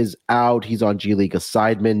LaRivia is out. He's on G League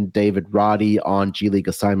assignment. David Roddy on G League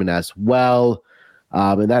assignment as well.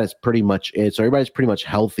 And that is pretty much it. So everybody's pretty much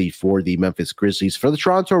healthy for the Memphis Grizzlies. For the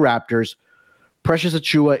Toronto Raptors, Precious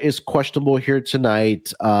Achiuwa is questionable here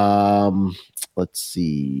tonight. Let's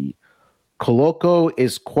see. Koloko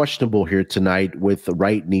is questionable here tonight with the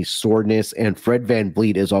right knee soreness, and Fred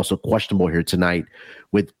VanVleet is also questionable here tonight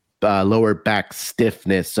with lower back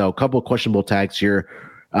stiffness. So a couple of questionable tags here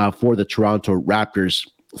for the Toronto Raptors.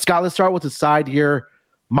 Scott, let's start with the side here.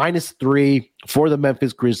 -3 for the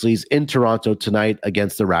Memphis Grizzlies in Toronto tonight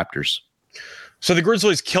against the Raptors. So the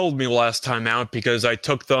Grizzlies killed me last time out because I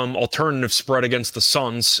took them alternative spread against the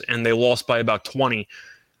Suns, and they lost by about 20.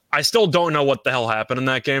 I still don't know what the hell happened in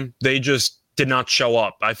that game. They just did not show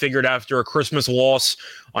up. I figured after a Christmas loss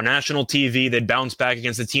on national TV, they'd bounce back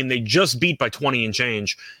against the team they just beat by 20 and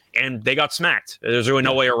change, and they got smacked. There's really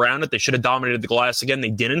no way around it. They should have dominated the glass again. They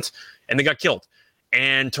didn't, and they got killed.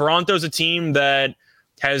 And Toronto's a team that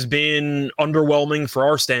has been underwhelming for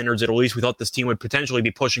our standards. At least we thought this team would potentially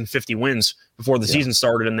be pushing 50 wins before the season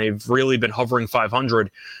started, and they've really been hovering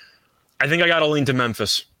 500. I think I got to lean to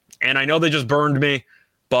Memphis, and I know they just burned me,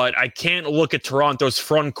 but I can't look at Toronto's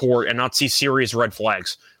front court and not see serious red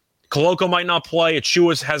flags. Koloko might not play.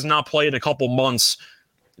 Achiuwa has not played in a couple months.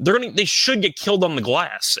 They should get killed on the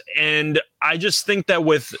glass. And I just think that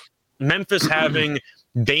with Memphis having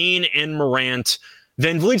Bane and Morant,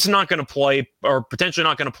 VanVleet's not going to play, or potentially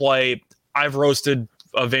not going to play. I've roasted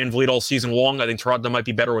VanVleet all season long. I think Toronto might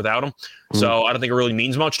be better without him. So I don't think it really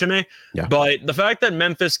means much to me. Yeah. But the fact that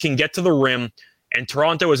Memphis can get to the rim and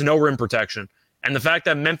Toronto has no rim protection, and the fact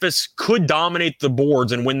that Memphis could dominate the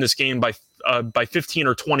boards and win this game by 15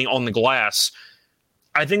 or 20 on the glass,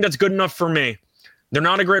 I think that's good enough for me. They're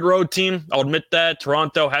not a great road team. I'll admit that.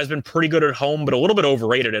 Toronto has been pretty good at home, but a little bit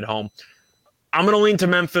overrated at home. I'm going to lean to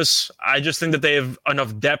Memphis. I just think that they have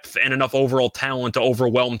enough depth and enough overall talent to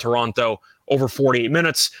overwhelm Toronto over 48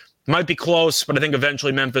 minutes. Might be close, but I think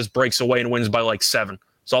eventually Memphis breaks away and wins by like 7.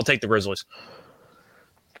 So I'll take the Grizzlies.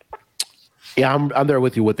 Yeah, I'm there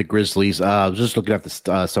with you with the Grizzlies. Just looking at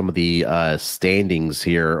some of the standings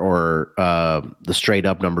here, or the straight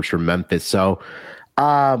up numbers for Memphis. So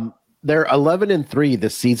they're 11-3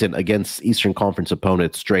 this season against Eastern Conference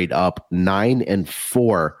opponents straight up,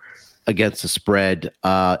 9-4 against the spread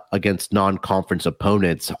against non-conference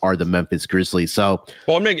opponents are the Memphis Grizzlies. So,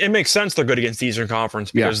 well, it makes sense they're good against the Eastern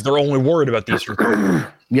Conference because they're only worried about the Eastern Conference.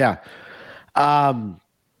 Yeah.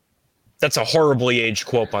 That's a horribly aged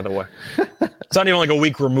quote, by the way. It's not even like a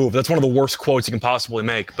week removed. That's one of the worst quotes you can possibly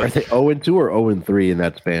make. But are they 0-2 or 0-3 in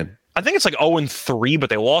that span? I think it's like 0-3,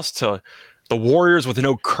 but they lost to the Warriors with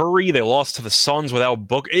no Curry. They lost to the Suns without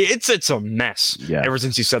Book. It's a mess ever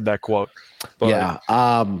since you said that quote. But,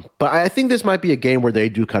 but I think this might be a game where they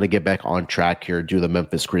do kind of get back on track here, do the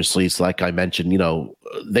Memphis Grizzlies. Like I mentioned,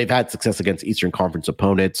 they've had success against Eastern Conference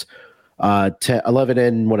opponents.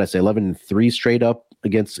 11-3 straight up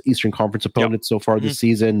against Eastern Conference opponents so far this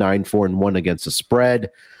season, 9-4-1 against the spread.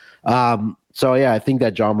 So yeah, I think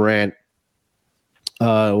that Ja Morant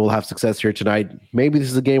will have success here tonight. Maybe this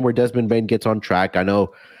is a game where Desmond Bane gets on track. I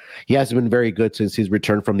know he hasn't been very good since he's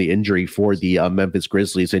returned from the injury for the Memphis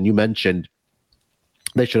Grizzlies, and you mentioned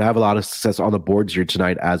they should have a lot of success on the boards here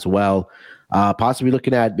tonight as well. Possibly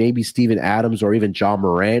looking at maybe Steven Adams or even Ja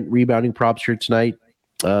Morant rebounding props here tonight.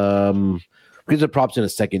 We'll get the props in a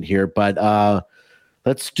second here, but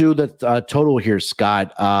let's do the total here,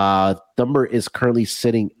 Scott. Number is currently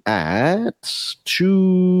sitting at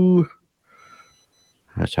 2.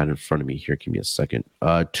 I had it in front of me here. Give me a second.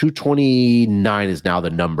 229 is now the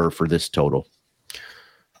number for this total.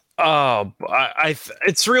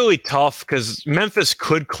 It's really tough because Memphis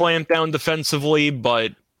could clamp down defensively,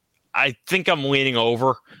 but I think I'm leaning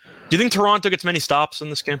over. Do you think Toronto gets many stops in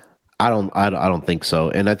this game? I don't think so.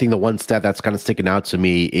 And I think the one stat that's kind of sticking out to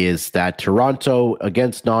me is that Toronto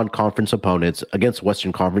against non-conference opponents, against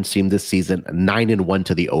Western Conference team this season, 9-1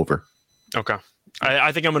 to the over. Okay.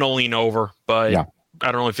 I think I'm going to lean over, but yeah.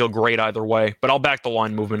 I don't really feel great either way. But I'll back the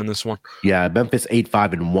line movement in this one. Yeah, Memphis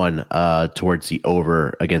 8-5-1 towards the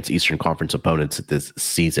over against Eastern Conference opponents this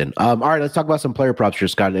season. All right, let's talk about some player props here,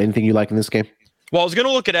 Scott. Anything you like in this game? Well, I was going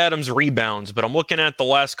to look at Adams' rebounds, but I'm looking at the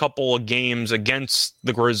last couple of games against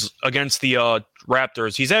the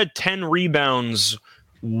Raptors. He's had 10 rebounds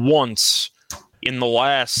once in the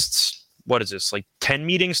last, 10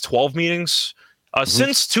 meetings, 12 meetings?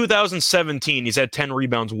 Since 2017, he's had 10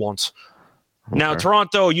 rebounds once. Okay. Now,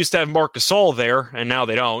 Toronto used to have Marc Gasol there, and now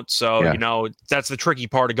they don't. So, that's the tricky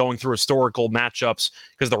part of going through historical matchups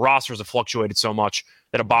because the rosters have fluctuated so much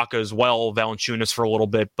that Ibaka as well, Valanciunas for a little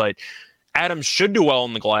bit, but Adams should do well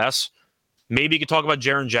in the glass. Maybe you could talk about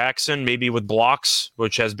Jaren Jackson, maybe with blocks,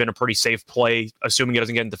 which has been a pretty safe play, assuming he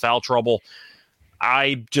doesn't get into foul trouble.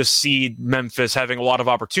 I just see Memphis having a lot of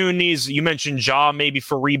opportunities. You mentioned Ja maybe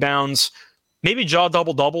for rebounds. Maybe Ja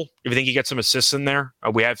double-double, if you think he gets some assists in there.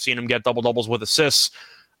 We have seen him get double-doubles with assists.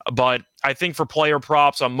 But I think for player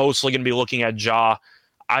props, I'm mostly going to be looking at Ja.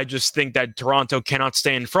 I just think that Toronto cannot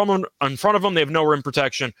stay in front of him. They have no rim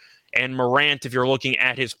protection. And Morant, if you're looking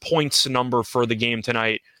at his points number for the game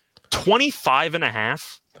tonight,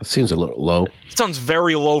 25.5. That seems a little low. It sounds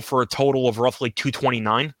very low for a total of roughly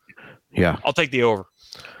 229. Yeah. I'll take the over.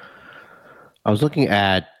 I was looking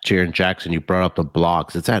at Jaren Jackson. You brought up the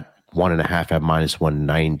blocks. It's at 1.5 at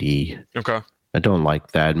 -190. Okay. I don't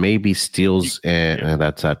like that. Maybe steals, and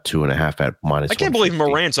that's at 2.5 at -150. I can't believe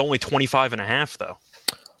Morant's only 25.5, though.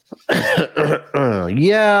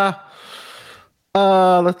 Yeah.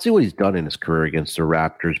 Let's see what he's done in his career against the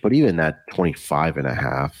Raptors, but even at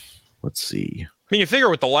 25.5, let's see. I mean, you figure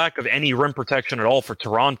with the lack of any rim protection at all for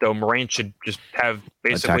Toronto, Morant should just have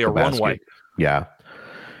basically a runway. Yeah.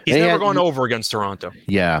 He's never gone over against Toronto.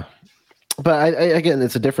 Yeah. But again,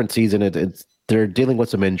 it's a different season. They're dealing with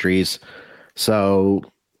some injuries. So,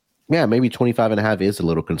 yeah, maybe 25.5 is a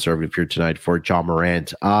little conservative here tonight for Ja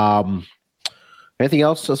Morant. Anything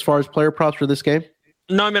else as far as player props for this game?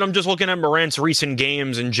 No, I mean, I'm just looking at Morant's recent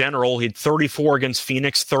games in general. He had 34 against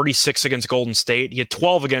Phoenix, 36 against Golden State. He had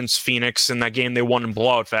 12 against Phoenix in that game they won in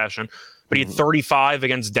blowout fashion. But he had 35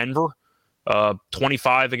 against Denver,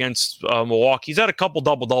 25 against Milwaukee. He's had a couple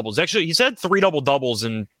double-doubles. Actually, he's had 3 double-doubles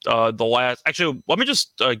in the last... Actually, let me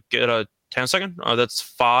just get a 10-second. That's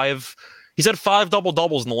 5. He's had 5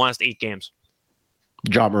 double-doubles in the last 8 games.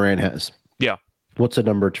 Ja Morant has. Yeah. What's the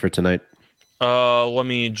number for tonight? Let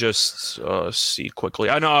me just see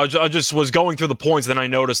quickly. I know I just was going through the points, then I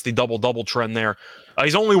noticed the double-double trend there.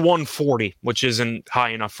 He's only 140, which isn't high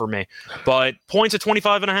enough for me. But points at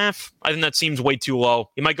 25.5, I think that seems way too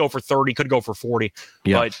low. He might go for 30, could go for 40.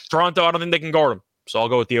 Yeah. But Toronto, I don't think they can guard him, so I'll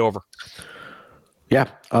go with the over. Yeah,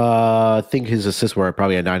 I think his assists were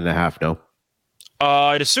probably at 9.5, no?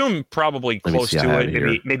 I'd assume probably close to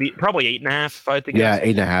it. Maybe probably 8.5, I think. Yeah,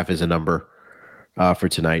 8.5 is a number for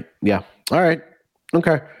tonight. Yeah. All right.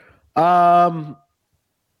 Okay.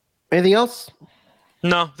 Anything else?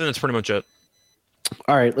 No, then that's pretty much it.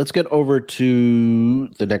 All right. Let's get over to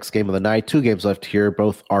the next game of the night. 2 games left here.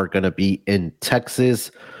 Both are going to be in Texas.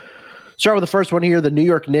 Start with the first one here. The New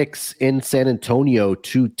York Knicks in San Antonio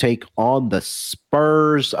to take on the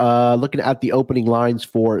Spurs. Looking at the opening lines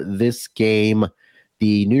for this game,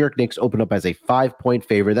 the New York Knicks opened up as a 5-point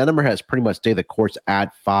favorite. That number has pretty much stayed the course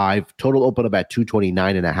at 5. Total opened up at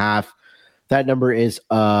 229.5. That number is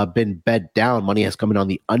been bet down. Money has come in on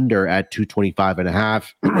the under at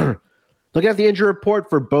 225.5. Looking at the injury report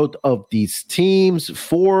for both of these teams,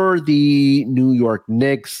 for the New York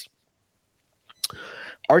Knicks,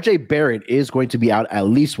 RJ Barrett is going to be out at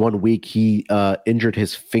least 1 week. He injured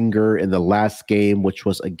his finger in the last game, which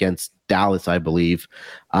was against Dallas, I believe.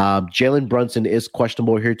 Jalen Brunson is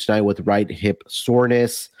questionable here tonight with right hip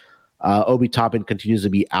soreness. Obi Toppin continues to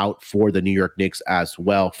be out for the New York Knicks as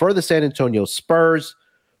well. For the San Antonio Spurs,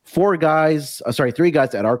 3 guys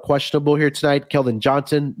that are questionable here tonight: Keldon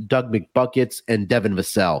Johnson, Doug McBuckets, and Devin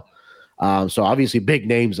Vassell. So obviously big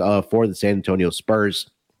names for the San Antonio Spurs.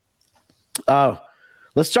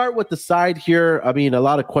 Let's start with the side here. I mean, a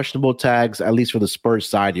lot of questionable tags, at least for the Spurs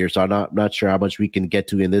side here. So I'm not sure how much we can get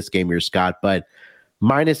to in this game here, Scott, but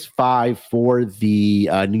 -5 for the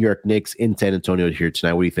New York Knicks in San Antonio here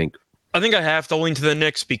tonight. What do you think? I think I have to lean to the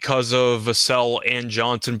Knicks because of Vassell and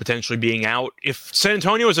Johnson potentially being out. If San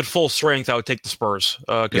Antonio is at full strength, I would take the Spurs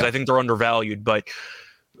because I think they're undervalued, but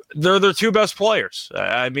they're their 2 best players.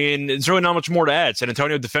 I mean, it's really not much more to add. San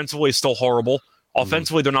Antonio defensively is still horrible.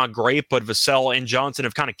 Offensively, they're not great, but Vassell and Johnson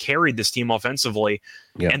have kind of carried this team offensively.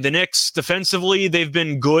 Yeah. And the Knicks, defensively, they've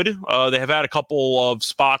been good. They have had a couple of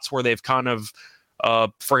spots where they've kind of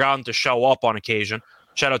forgotten to show up on occasion.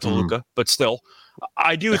 Shout out to Luka, but still.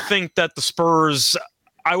 I do think that the Spurs,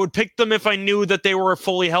 I would pick them if I knew that they were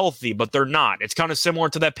fully healthy, but they're not. It's kind of similar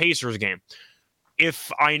to that Pacers game.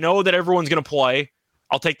 If I know that everyone's going to play,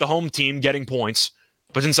 I'll take the home team getting points.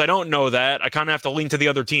 But since I don't know that, I kind of have to lean to the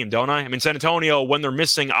other team, don't I? I mean, San Antonio, when they're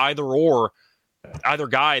missing either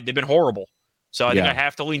guy, they've been horrible. So I think I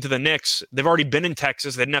have to lean to the Knicks. They've already been in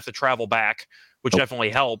Texas. They didn't have to travel back, which definitely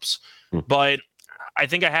helps. But I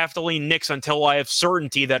think I have to lean Knicks until I have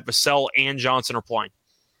certainty that Vassell and Johnson are playing.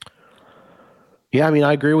 Yeah, I mean,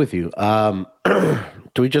 I agree with you.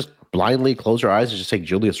 Do we just blindly close our eyes and just take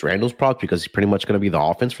Julius Randle's props because he's pretty much going to be the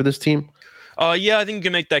offense for this team? Yeah, I think you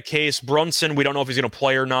can make that case. Brunson, we don't know if he's going to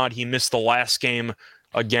play or not. He missed the last game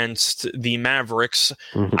against the Mavericks.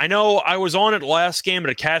 I know I was on it last game,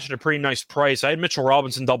 but it cashed at a pretty nice price. I had Mitchell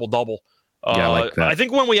Robinson double-double. I like that. I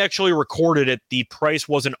think when we actually recorded it, the price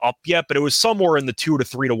wasn't up yet, but it was somewhere in the 2 to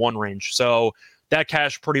 3 to 1 range. So that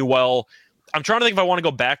cashed pretty well. I'm trying to think if I want to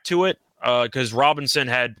go back to it because Robinson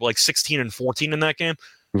had like 16 and 14 in that game.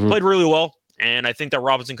 Played really well, and I think that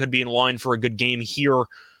Robinson could be in line for a good game here.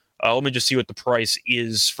 Let me just see what the price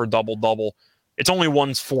is for double-double. It's only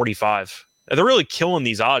 145. They're really killing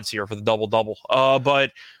these odds here for the double-double.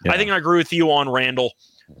 But I think I agree with you on Randle.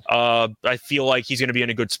 I feel like he's going to be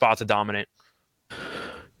in a good spot to dominate.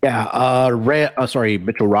 Yeah,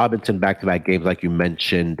 Mitchell Robinson back-to-back games, like you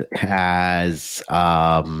mentioned, has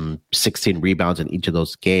 16 rebounds in each of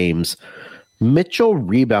those games. Mitchell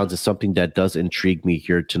rebounds is something that does intrigue me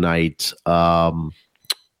here tonight.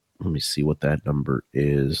 Let me see what that number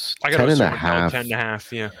is. I got 10.5.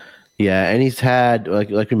 10.5, yeah. Yeah, and he's had,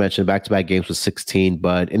 like we mentioned, back-to-back games with 16,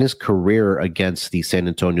 but in his career against the San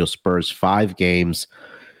Antonio Spurs, 5 games,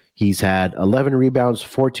 he's had 11 rebounds,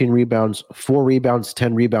 14 rebounds, 4 rebounds,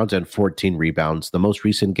 10 rebounds, and 14 rebounds. The most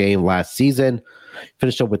recent game last season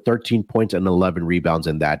finished up with 13 points and 11 rebounds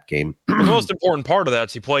in that game. The most important part of that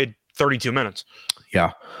is he played 32 minutes.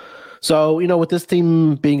 Yeah. So, with this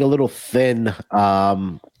team being a little thin,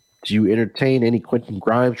 do you entertain any Quentin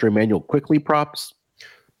Grimes or Emmanuel Quickley props?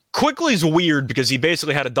 Quickley's weird because he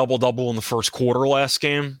basically had a double-double in the first quarter last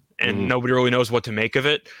game, and nobody really knows what to make of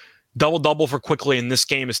it. Double-double for Quickley in this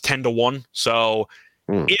game is 10 to 1. So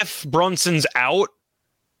if Brunson's out,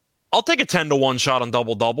 I'll take a 10 to 1 shot on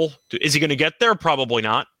double-double. Is he going to get there? Probably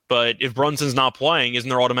not. But if Brunson's not playing, isn't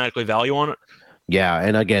there automatically value on it? Yeah,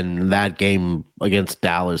 and again, that game against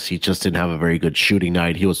Dallas, he just didn't have a very good shooting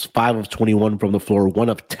night. He was 5 of 21 from the floor, 1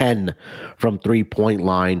 of 10 from three-point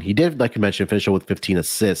line. He did, like you mentioned, finish with 15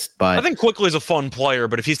 assists. But I think Quickley's a fun player,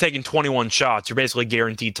 but if he's taking 21 shots, you're basically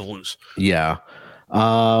guaranteed to lose. Yeah.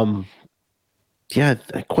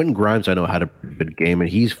 Quentin Grimes, I know, had a good game, and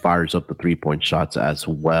he fires up the three-point shots as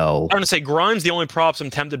well. I'm going to say Grimes, the only props I'm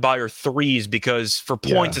tempted by are threes because for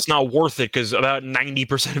points, it's not worth it because about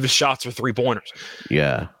 90% of his shots are three-pointers.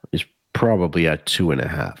 Yeah, he's probably at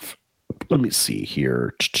 2.5. Let me see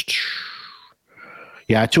here.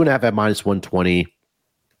 Yeah, 2.5 at -120.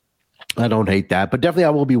 I don't hate that, but definitely I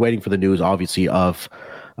will be waiting for the news, obviously, of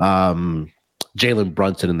Jalen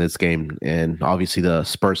Brunson in this game, and obviously the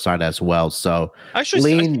Spurs side as well. So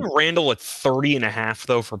actually, I see Randle at 30.5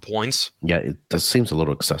 though for points. Yeah, it seems a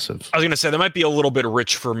little excessive. I was going to say that might be a little bit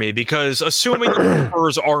rich for me because assuming the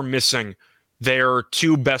Spurs are missing their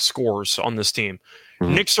 2 best scorers on this team,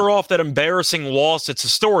 Knicks are off that embarrassing loss. It's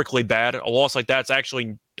historically bad. A loss like that's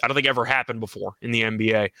actually, I don't think ever happened before in the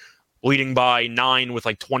NBA. Leading by 9 with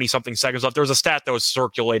like 20-something seconds left. There was a stat that was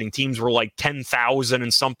circulating. Teams were like 10,000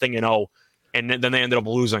 and something and 0. And then they ended up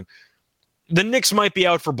losing. The Knicks might be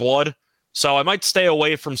out for blood, So I might stay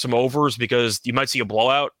away from some overs because you might see a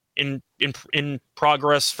blowout in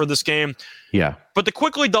progress for this game. Yeah. But the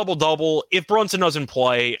quickly double-double, if Brunson doesn't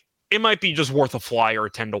play, it might be just worth a flyer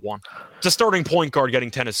at 10-1. It's a starting point guard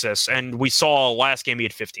getting 10 assists, and we saw last game he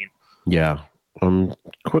had 15. Yeah. I'm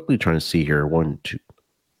quickly trying to see here. 1, 2,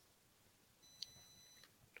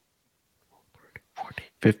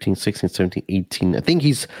 15, 16, 17, 18. I think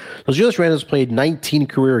Julius Randle's played 19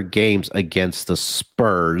 career games against the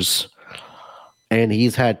Spurs, and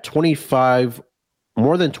he's had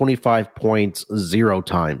more than 25 points 0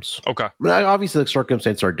 times. Okay. I mean, obviously, the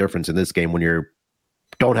circumstances are different in this game when you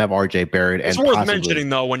don't have RJ Barrett. It's worth mentioning,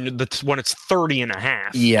 though, when it's 30 and a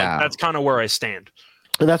half. Yeah. That's kind of where I stand.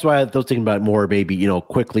 And that's why I was thinking about more maybe,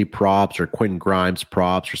 quickly props or Quentin Grimes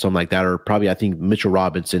props or something like that. Or probably I think Mitchell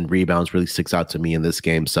Robinson rebounds really sticks out to me in this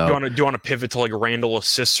game. So do you want to pivot to like Randle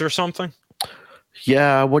assists or something?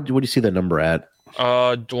 Yeah. What do you see the number at?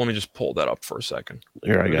 Let me just pull that up for a second.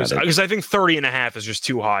 Here, I got it. Because I think 30 and a half is just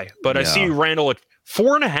too high. But I see Randle at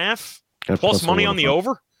 4.5 plus money on the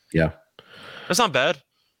over. Yeah. That's not bad.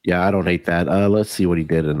 Yeah, I don't hate that. Let's see what he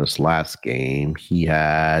did in this last game. He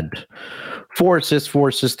had 4 assists,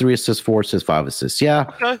 3 assists, 4 assists, 5 assists. Yeah.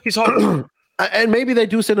 Okay, he's hot. And maybe they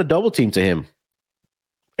do send a double team to him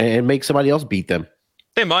and make somebody else beat them.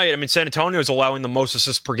 They might. I mean, San Antonio is allowing the most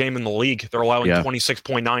assists per game in the league. They're allowing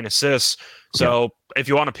 26.9 assists. So if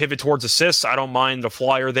you want to pivot towards assists, I don't mind the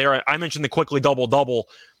flyer there. I mentioned the quickly double-double.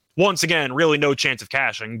 Once again, really no chance of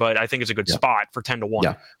cashing, but I think it's a good spot for 10-1.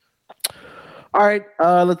 Yeah. All right,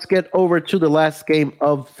 let's get over to the last game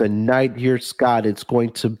of the night here, Scott. It's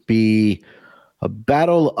going to be a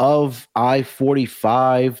battle of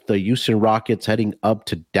I-45, the Houston Rockets heading up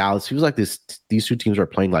to Dallas. Feels like these two teams are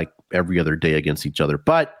playing like every other day against each other.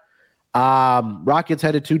 But Rockets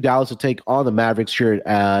headed to Dallas to take on the Mavericks here.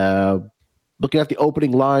 Looking at the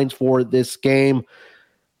opening lines for this game,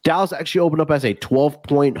 Dallas actually opened up as a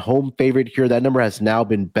 12-point home favorite here. That number has now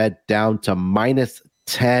been bet down to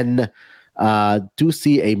 -10. Do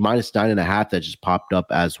see a -9.5 that just popped up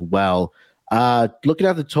as well. Looking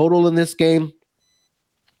at the total in this game,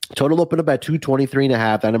 total opened up at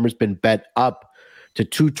 223.5. That number's been bet up to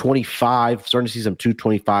 225. Starting to see some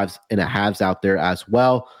 225s and a halves out there as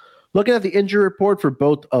well. Looking at the injury report for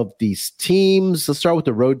both of these teams, let's start with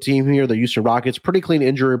the road team here, the Houston Rockets. Pretty clean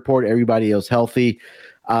injury report. Everybody else healthy,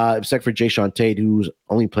 except for Jae'Sean Tate, who's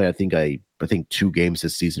only played I think 2 games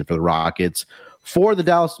this season for the Rockets. For the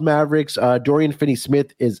Dallas Mavericks, Dorian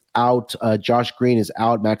Finney-Smith is out, Josh Green is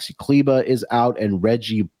out, Maxi Kleber is out, and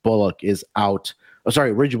Reggie Bullock is out.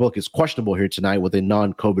 Reggie Bullock is questionable here tonight with a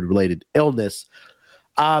non-COVID related illness.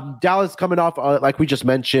 Dallas coming off, like we just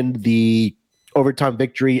mentioned, the overtime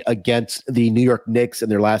victory against the New York Knicks in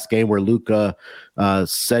their last game, where Luka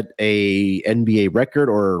set a NBA record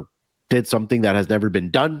or did something that has never been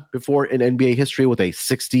done before in NBA history with a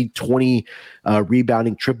 60-20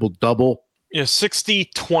 rebounding triple-double. Yeah,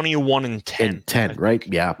 60, 21, and 10. And 10, right?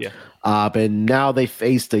 Yeah. Yeah. And now they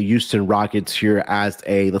face the Houston Rockets here as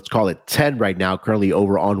a, let's call it 10 right now, currently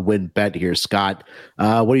over on WinBet here, Scott.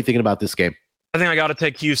 What are you thinking about this game? I think I got to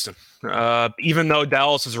take Houston. Even though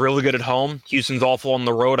Dallas is really good at home, Houston's awful on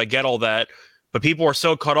the road. I get all that. But people are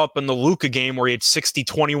so caught up in the Luka game where he had 60,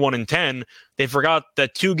 21, and 10, they forgot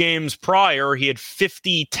that 2 games prior, he had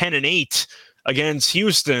 50, 10, and 8 against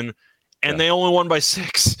Houston, and they only won by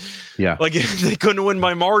 6. Yeah. Like, they couldn't win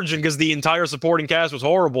by margin because the entire supporting cast was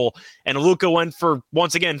horrible. And Luka went for,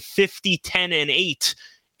 once again, 50, 10, and 8,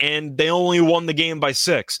 and they only won the game by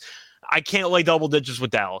 6. I can't lay double digits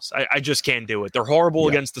with Dallas. I just can't do it. They're horrible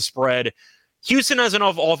against the spread. Houston has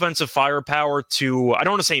enough offensive firepower to, I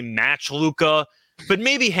don't want to say match Luka, but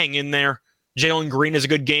maybe hang in there. Jalen Green is a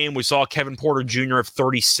good game. We saw Kevin Porter Jr. have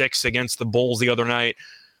 36 against the Bulls the other night.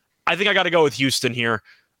 I think I got to go with Houston here.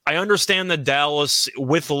 I understand that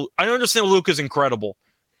I understand Luka's incredible,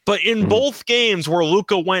 but in both games where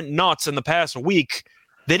Luka went nuts in the past week,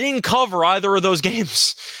 they didn't cover either of those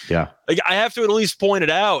games. Yeah. Like, I have to at least point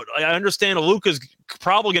it out. I understand Luka's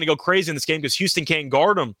probably going to go crazy in this game because Houston can't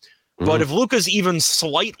guard him. But if Luka's even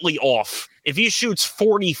slightly off, if he shoots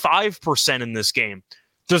 45% in this game,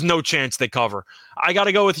 there's no chance they cover. I got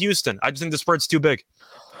to go with Houston. I just think the spread's too big.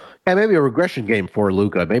 And maybe a regression game for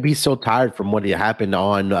Luka. Maybe he's so tired from what happened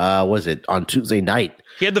on, on Tuesday night.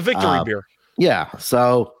 He had the victory beer. Yeah.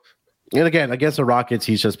 So, and again, against the Rockets,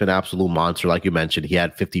 he's just been an absolute monster. Like you mentioned, he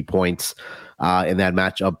had 50 points in that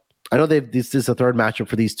matchup. I know this is the third matchup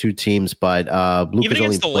for these two teams, but Luka's even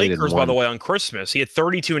against the only Lakers, by the way, on Christmas, he had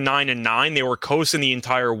 32, 9, and 9. They were coasting the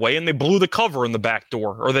entire way, and they blew the cover in the back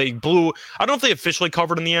door. Or they blew, I don't know if they officially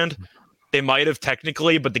covered in the end, They might have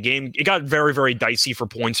technically, but the game, it got very, very dicey for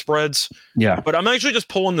point spreads. Yeah. But I'm actually just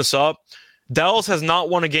pulling this up. Dallas has not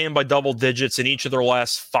won a game by double digits in each of their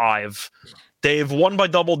last 5. They've won by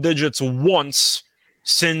double digits once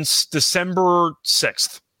since December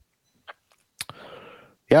 6th.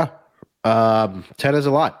 Yeah. 10 is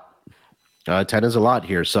a lot. 10 is a lot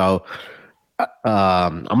here. So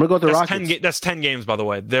I'm going to go with the Rockets. That's 10 games, by the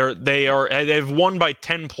way. They've won by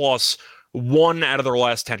 10 plus 1 out of their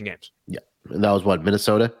last 10 games. Yeah. And that was what,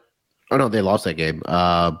 Minnesota? Oh, no, they lost that game.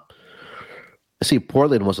 I see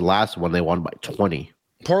Portland was the last one. They won by 20.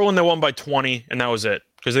 Portland, they won by 20, and that was it.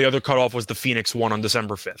 Because the other cutoff was the Phoenix one on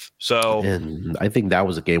December 5th. So, and I think that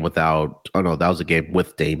was a game without. Oh no, that was a game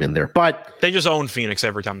with Dame in there. But they just own Phoenix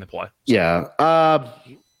every time they play. Yeah,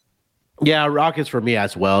 yeah, Rockets for me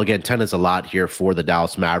as well. Again, 10 is a lot here for the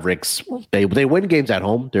Dallas Mavericks. They win games at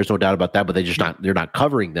home. There's no doubt about that. But they're not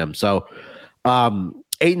covering them. So,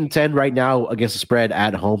 8-10 right now against the spread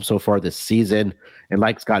at home so far this season. And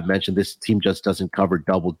like Scott mentioned, this team just doesn't cover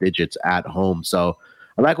double digits at home. So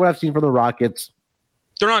I like what I've seen from the Rockets.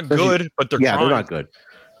 They're not good, but they're trying. They're not good.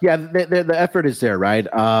 Yeah, the effort is there, right?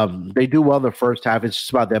 They do well in the first half. It's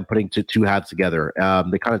just about them putting two halves together.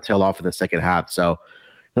 They kind of tail off in the second half. So,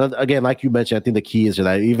 again, like you mentioned, I think the key is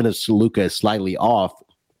that even if Luka is slightly off,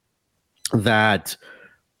 that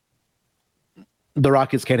the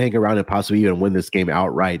Rockets can hang around and possibly even win this game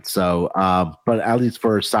outright. So, but at least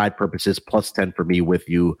for side purposes, plus 10 for me with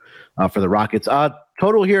you for the Rockets.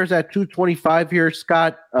 Total here is at 225 here.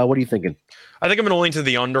 Scott, what are you thinking? I think I'm going to lean to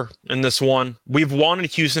the under in this one. We've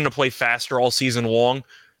wanted Houston to play faster all season long.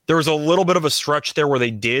 There was a little bit of a stretch there where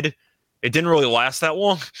they did. It didn't really last that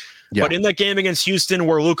long. Yeah. But in that game against Houston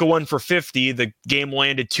where Luka went for 50, the game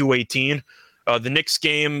landed 218. The Knicks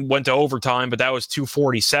game went to overtime, but that was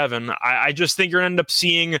 247. I just think you're going to end up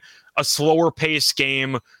seeing a slower pace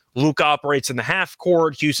game. Luka operates in the half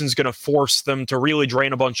court. Houston's going to force them to really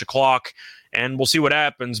drain a bunch of clock, and we'll see what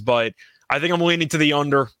happens. But I think I'm leaning to the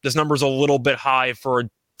under. This number's a little bit high for a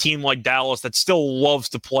team like Dallas that still loves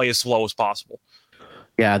to play as slow as possible.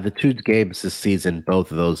 Yeah, the 2 games this season,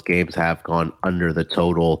 both of those games have gone under the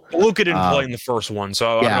total. Luka didn't play in the first one,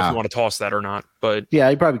 so I don't know if you want to toss that or not. But yeah,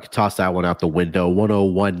 you probably could toss that one out the window.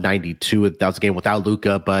 101-92. That was a game without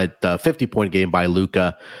Luka, but a 50-point game by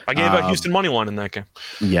Luka. I gave out Houston money line in that game.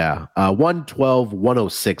 Yeah,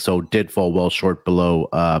 112-106. So did fall well short below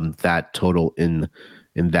that total in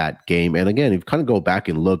that game. And again, if you kind of go back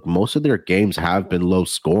and look, most of their games have been low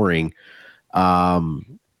scoring.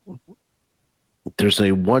 There's a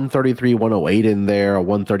 133-108 in there, a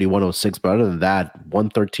 130-106, but other than that,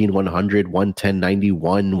 113-100,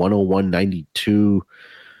 110-91, 101-92,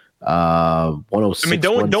 106. I mean,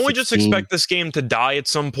 don't we just expect this game to die at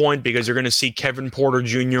some point because you're going to see Kevin Porter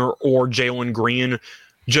Jr. or Jalen Green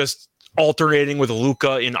just alternating with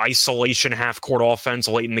Luka in isolation half-court offense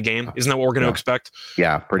late in the game? Isn't that what we're going to expect?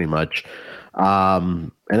 Yeah, pretty much.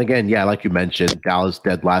 And again, yeah, like you mentioned, Dallas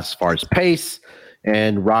dead last as far as pace.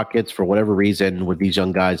 And Rockets, for whatever reason, with these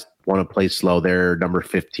young guys, want to play slow. They're number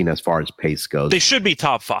 15 as far as pace goes. They should be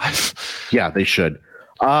top 5. Yeah, they should.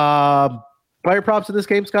 Player props in this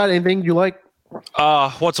game, Scott? Anything you like?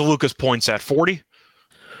 What's Luka's points at? 40?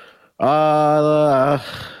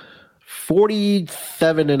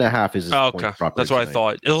 47.5 is his okay. That's what I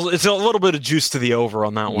thought. It's a little bit of juice to the over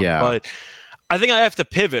on that one. Yeah. But I think I have to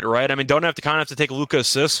pivot, right? I mean, don't I have to take Luka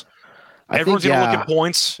assists? Everyone's going to look at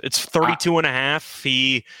points. It's 32.5.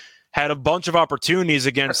 He had a bunch of opportunities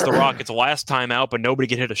against the Rockets last time out, but nobody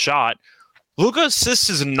could hit a shot. Luka assists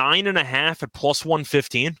is 9.5 at plus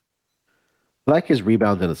 115. I like his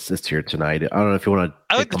rebounds and assists here tonight. I don't know if you want to.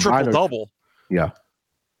 I like the triple-double. Yeah.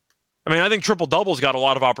 I mean, I think triple-double's got a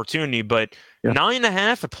lot of opportunity, but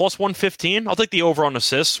 9.5 at plus 115, I'll take the over on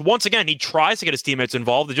assists. Once again, he tries to get his teammates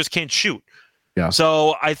involved. They just can't shoot. Yeah.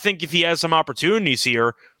 So I think if he has some opportunities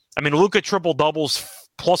here, I mean, Luka triple-doubles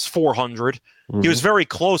plus 400. Mm-hmm. He was very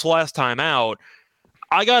close last time out.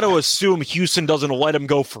 I got to assume Houston doesn't let him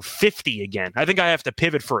go for 50 again. I think I have to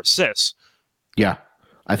pivot for assists. Yeah,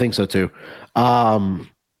 I think so too. I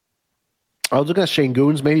was looking at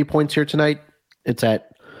Şengün's maybe points here tonight. I think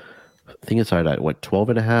it's at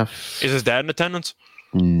 12.5. Is his dad in attendance?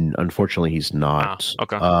 Unfortunately, he's not.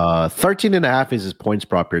 Okay. 13.5 is his points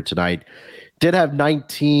prop here tonight. Did have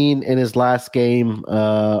 19 in his last game,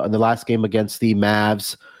 in the last game against the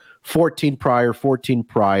Mavs. 14 prior.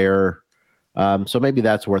 So maybe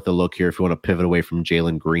that's worth a look here if you want to pivot away from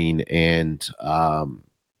Jalen Green and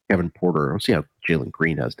Kevin Porter. Let's see how Jalen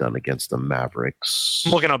Green has done against the Mavericks.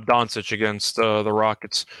 I'm looking up Doncic against the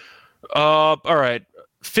Rockets. All right.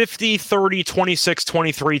 50, 30, 26,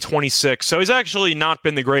 23, 26. So he's actually not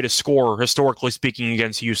been the greatest scorer, historically speaking,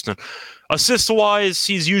 against Houston. Assist-wise,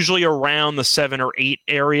 he's usually around the 7 or 8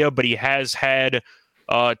 area, but he has had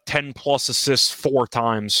 10-plus assists 4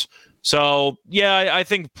 times. So, yeah, I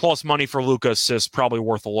think plus money for Luka assists probably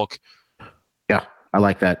worth a look. Yeah, I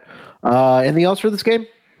like that. Anything else for this game?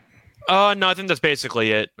 No, I think that's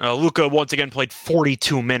basically it. Luka once again played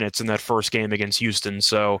 42 minutes in that first game against Houston,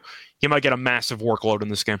 so he might get a massive workload in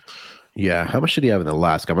this game. Yeah, how much did he have in the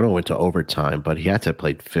last game? I know it went to overtime, but he had to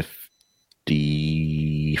play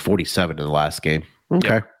 47 in the last game.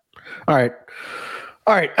 Okay. Yep. All right.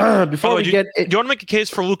 Before we get, do you want to make a case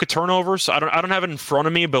for Luka turnovers? I don't have it in front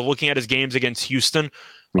of me, but looking at his games against Houston,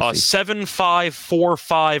 7-5,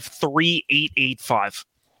 4-5, 3, 8, 8, 5.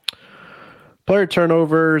 Player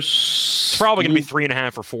turnovers. It's probably going to be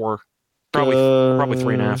 3.5 or 4. Probably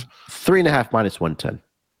 3.5. 3.5 minus 110.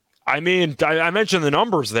 I mean, I mentioned the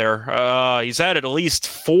numbers there. He's had at least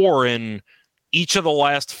 4 in each of the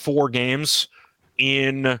last 4 games,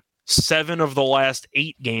 in 7 of the last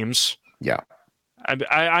 8 games. Yeah.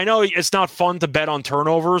 I know it's not fun to bet on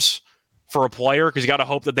turnovers for a player because you got to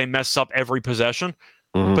hope that they mess up every possession.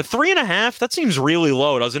 Mm-hmm. But 3.5, that seems really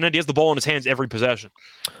low, doesn't it? He has the ball in his hands every possession.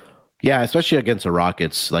 Yeah, especially against the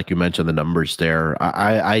Rockets, like you mentioned the numbers there.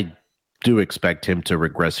 I do expect him to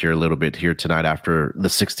regress here a little bit here tonight after the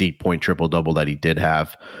 60-point triple-double that he did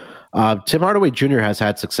have. Tim Hardaway Jr. has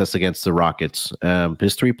had success against the Rockets.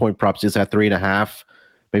 His 3-point props is at 3.5.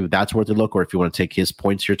 Maybe that's worth a look, or if you want to take his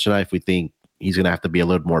points here tonight, if we think he's going to have to be a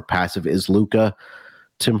little more passive, is Luka.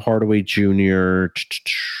 Tim Hardaway Jr.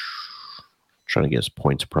 Trying to get his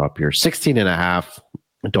points prop here. 16.5.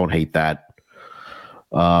 I don't hate that.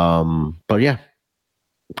 But yeah,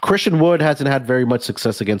 Christian Wood hasn't had very much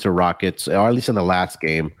success against the Rockets, or at least in the last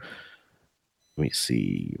game. Let me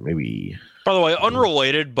see. Maybe. By the way,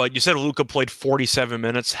 unrelated, but you said Luka played 47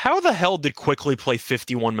 minutes. How the hell did Quickley play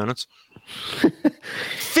 51 minutes?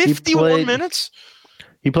 51 minutes?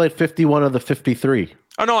 He played 51 of the 53.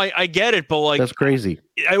 Oh no, I get it, but like that's crazy.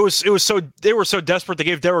 It was so they were so desperate they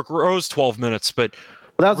gave Derrick Rose 12 minutes, but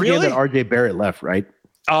that was the game that RJ Barrett left, right?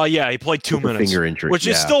 Yeah, he played 2 minutes, finger injury, which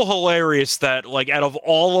is still hilarious that, like, out of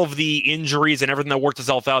all of the injuries and everything that worked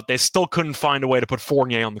itself out, they still couldn't find a way to put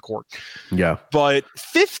Fournier on the court. Yeah. But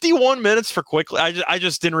 51 minutes for Quickley, I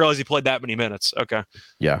just didn't realize he played that many minutes. Okay.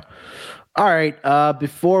 Yeah. All right.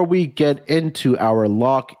 Before we get into our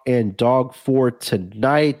lock and dog for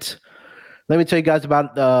tonight, let me tell you guys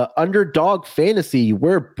about Underdog Fantasy.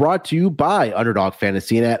 We're brought to you by Underdog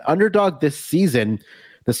Fantasy. And at Underdog this season,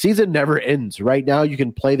 the season never ends. Right now, you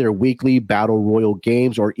can play their weekly Battle Royal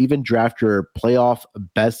games or even draft your playoff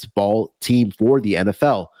best ball team for the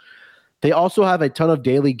NFL. They also have a ton of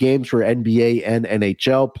daily games for NBA and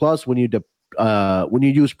NHL. Plus, when you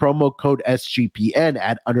use promo code SGPN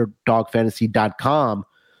at UnderdogFantasy.com,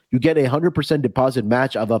 you get a 100% deposit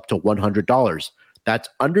match of up to $100. That's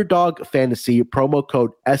Underdog Fantasy, promo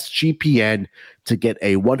code SGPN to get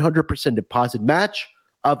a 100% deposit match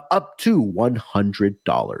of up to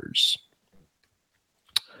 $100.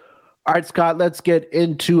 All right, Scott, let's get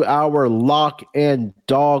into our lock and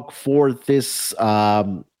dog for this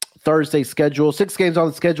Thursday schedule. 6 games on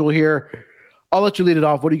the schedule here. I'll let you lead it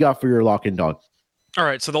off. What do you got for your lock and dog? All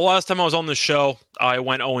right, so the last time I was on the show, I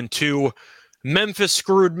went 0-2. Memphis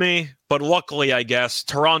screwed me, but luckily, I guess,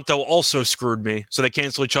 Toronto also screwed me, so they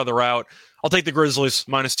cancel each other out. I'll take the Grizzlies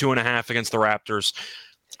minus 2.5 against the Raptors.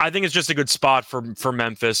 I think it's just a good spot for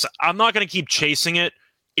Memphis. I'm not going to keep chasing it.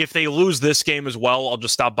 If they lose this game as well, I'll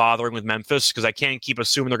just stop bothering with Memphis because I can't keep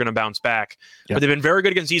assuming they're going to bounce back. Yep. But they've been very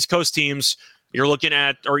good against East Coast teams. You're looking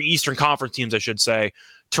at, or Eastern Conference teams, I should say.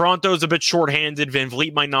 Toronto's a bit shorthanded. Van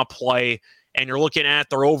Vliet might not play. And you're looking at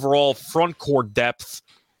their overall front court depth.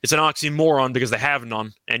 It's an oxymoron because they have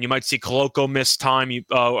none. And you might see Koloko miss time.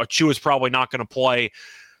 Achua is probably not going to play.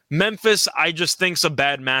 Memphis, I just think, is a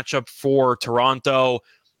bad matchup for Toronto.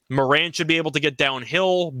 Morant should be able to get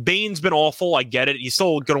downhill. Bane's been awful. I get it. He's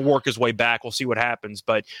still going to work his way back. We'll see what happens.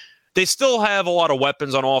 But they still have a lot of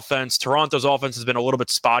weapons on offense. Toronto's offense has been a little bit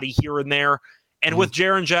spotty here and there. And with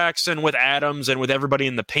Jaren Jackson, with Adams, and with everybody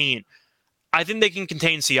in the paint, I think they can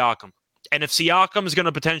contain Siakam. And if Siakam is going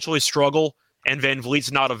to potentially struggle and Van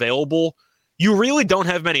Vliet's not available, you really don't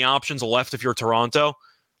have many options left if you're Toronto.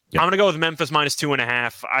 Yep. I'm going to go with Memphis minus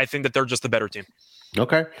 2.5. I think that they're just the better team.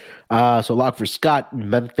 Okay. So lock for Scott,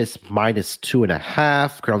 Memphis minus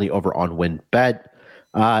 2.5, currently over on WinBet.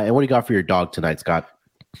 And what do you got for your dog tonight, Scott?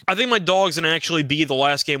 I think my dog's going to actually be the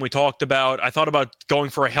last game we talked about. I thought about going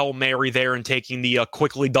for a Hail Mary there and taking the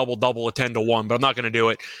Quickly double-double at 10-1, but I'm not going to do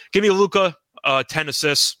it. Give me Luka, 10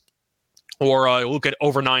 assists. or look at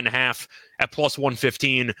over 9.5 at plus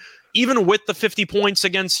 115. Even with the 50 points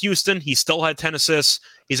against Houston, he still had 10 assists.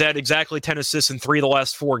 He's had exactly 10 assists in 3 of the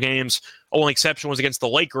last 4 games. Only exception was against the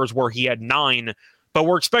Lakers, where he had 9. But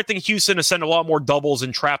we're expecting Houston to send a lot more doubles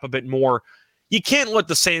and trap a bit more. You can't let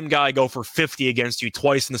the same guy go for 50 against you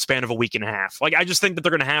twice in the span of a week and a half. Like, I just think that they're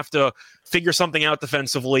going to have to figure something out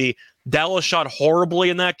defensively. Dallas shot horribly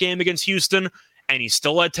in that game against Houston, and he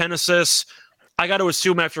still had 10 assists. I got to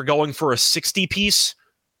assume after going for a 60 piece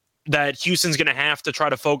that Houston's going to have to try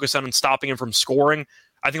to focus on stopping him from scoring.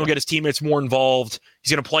 I think he'll get his teammates more involved.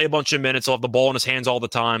 He's going to play a bunch of minutes. He'll have the ball in his hands all the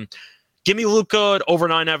time. Give me Luka at over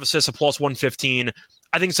 9.5 assists at plus 115.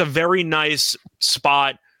 I think it's a very nice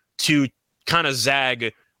spot to kind of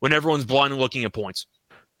zag when everyone's blindly looking at points.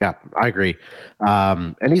 Yeah, I agree.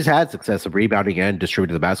 And he's had success of rebounding and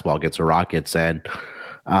distributing the basketball against the Rockets. And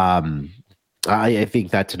I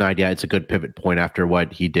think that tonight, it's a good pivot point after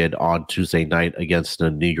what he did on Tuesday night against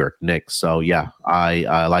the New York Knicks. So,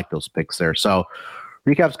 I like those picks there. So,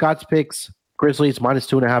 recap Scott's picks. Grizzlies minus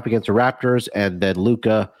 2.5 against the Raptors. And then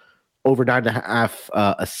Luka over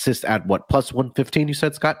 9.5 assists at what? Plus 115, you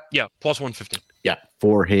said, Scott? Yeah, plus 115. Yeah,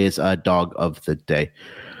 for his dog of the day.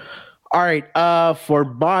 All right, for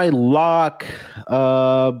my lock,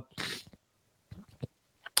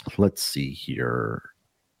 let's see here.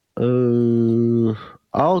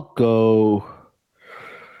 I'll go.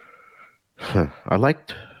 I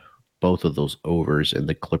liked both of those overs in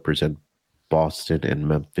the Clippers and Boston and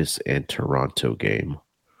Memphis and Toronto game.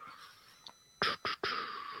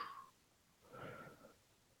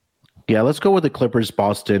 Yeah, let's go with the Clippers,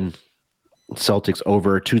 Boston, Celtics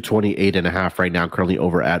over 228.5 right now, currently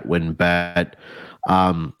over at WinBet.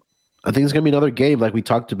 I think it's going to be another game like we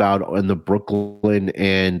talked about in the Brooklyn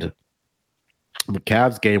and the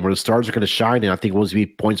Cavs game where the stars are going to shine, and I think we'll see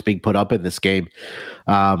points being put up in this game.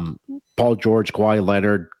 Paul George, Kawhi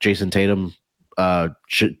Leonard, Jason Tatum,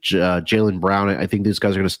 Jaylen Brown. I think these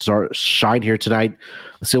guys are going to shine here tonight.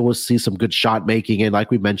 So we'll see some good shot making, and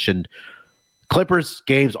like we mentioned, Clippers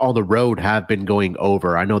games on the road have been going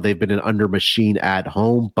over. I know they've been an under machine at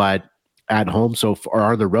home, but at home or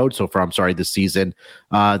on the road so far, this season,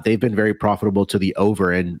 they've been very profitable to the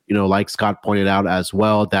over. And, like Scott pointed out as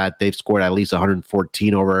well, that they've scored at least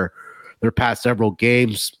 114 over their past several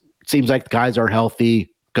games. It seems like the guys are healthy,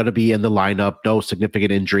 going to be in the lineup, no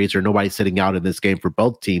significant injuries or nobody sitting out in this game for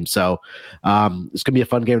both teams. So it's going to be a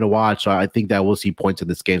fun game to watch. So I think that we'll see points in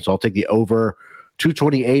this game. So I'll take the over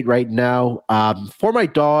 228 right now. For my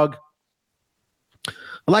dog,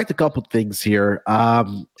 I liked a couple things here.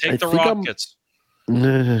 Take the Rockets.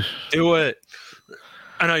 Do it.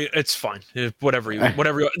 I know it's fine. Whatever.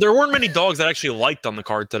 There weren't many dogs that I actually liked on the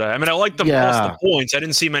card today. I mean, I liked them plus the points. I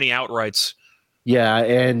didn't see many outrights. Yeah,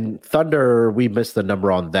 and Thunder, we missed the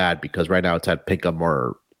number on that because right now it's at pick'em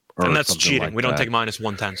or and that's cheating. Like we don't take minus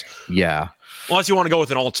 110s. Yeah. Unless you want to go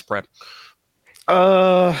with an alt spread.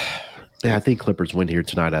 Yeah, I think Clippers win here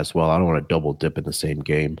tonight as well. I don't want to double dip in the same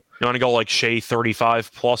game. You want to go like Shea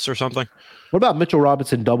 35 plus or something? What about Mitchell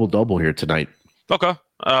Robinson double here tonight? Okay.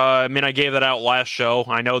 I mean, I gave that out last show.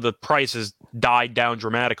 I know the price has died down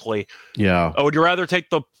dramatically. Yeah. Would you rather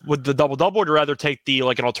take the double, or would you rather take the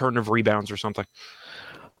like an alternative rebounds or something?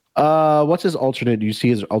 What's his alternate? Do you see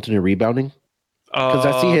his alternate rebounding? Because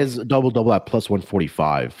I see his double at plus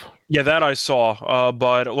 145. Yeah, that I saw.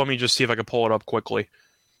 But let me just see if I can pull it up quickly.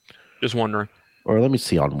 Just wondering. Or let me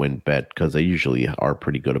see on WinBet because they usually are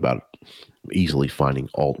pretty good about easily finding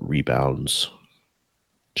alt rebounds.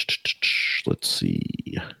 Let's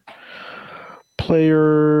see.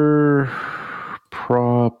 Player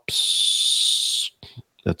props.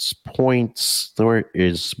 That's points. Where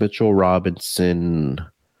is Mitchell Robinson?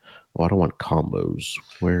 Oh, I don't want combos.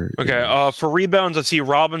 For rebounds, I see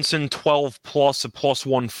Robinson 12 plus at plus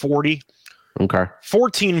 140. Okay.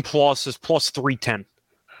 14 plus is plus 310.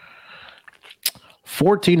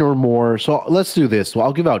 14 or more. So let's do this. Well,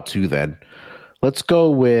 I'll give out 2 then. Let's go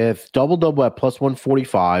with double at plus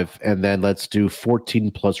 145, and then let's do 14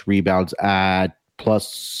 plus rebounds at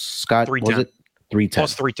plus, Scott, 310. Was it 310?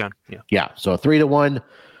 Plus 310, yeah. Yeah, so 3-1,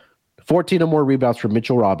 14 or more rebounds for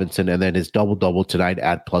Mitchell Robinson, and then his double tonight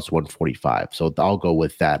at plus 145. So I'll go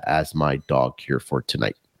with that as my dog here for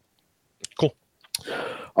tonight. Cool.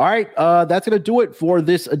 All right, that's going to do it for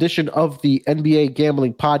this edition of the NBA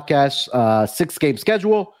Gambling Podcast. 6-game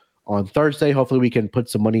schedule on Thursday. Hopefully we can put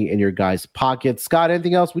some money in your guys' pockets. Scott,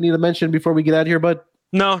 anything else we need to mention before we get out of here, bud?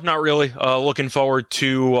 No, not really. Looking forward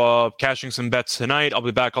to cashing some bets tonight. I'll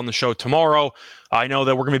be back on the show tomorrow. I know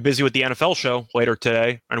that we're going to be busy with the NFL show later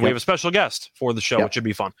today, and we have a special guest for the show, which should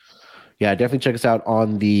be fun. Yeah, definitely check us out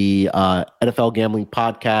on the NFL Gambling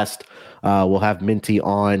Podcast. We'll have Minty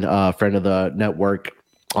on, friend of the network,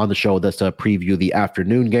 on the show with us to preview the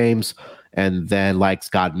afternoon games. And then, like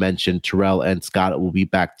Scott mentioned, Terrell and Scott will be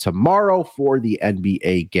back tomorrow for the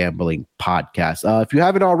NBA Gambling Podcast. If you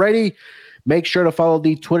haven't already, make sure to follow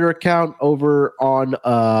the Twitter account over on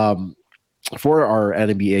for our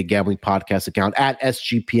NBA Gambling Podcast account at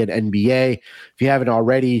SGPNNBA. If you haven't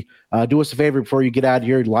already, do us a favor before you get out of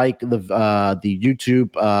here, like the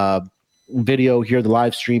YouTube video here, the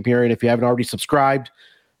live stream here, and if you haven't already subscribed,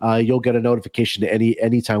 you'll get a notification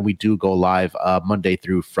anytime we do go live Monday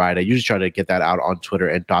through Friday. Usually try to get that out on Twitter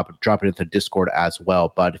and drop it into Discord as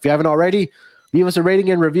well. But if you haven't already, leave us a rating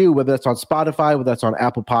and review, whether that's on Spotify, whether that's on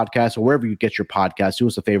Apple Podcasts, or wherever you get your podcasts. Do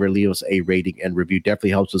us a favor, leave us a rating and review.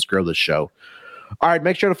 Definitely helps us grow the show. All right,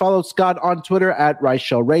 make sure to follow Scott on Twitter at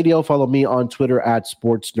Reichel Radio. Follow me on Twitter at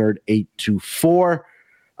SportsNerd824.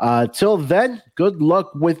 Till then, good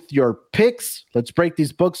luck with your picks. Let's break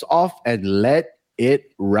these books off and let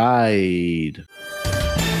it ride.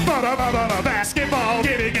 Basketball,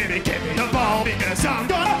 give me the ball because I'm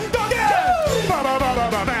gonna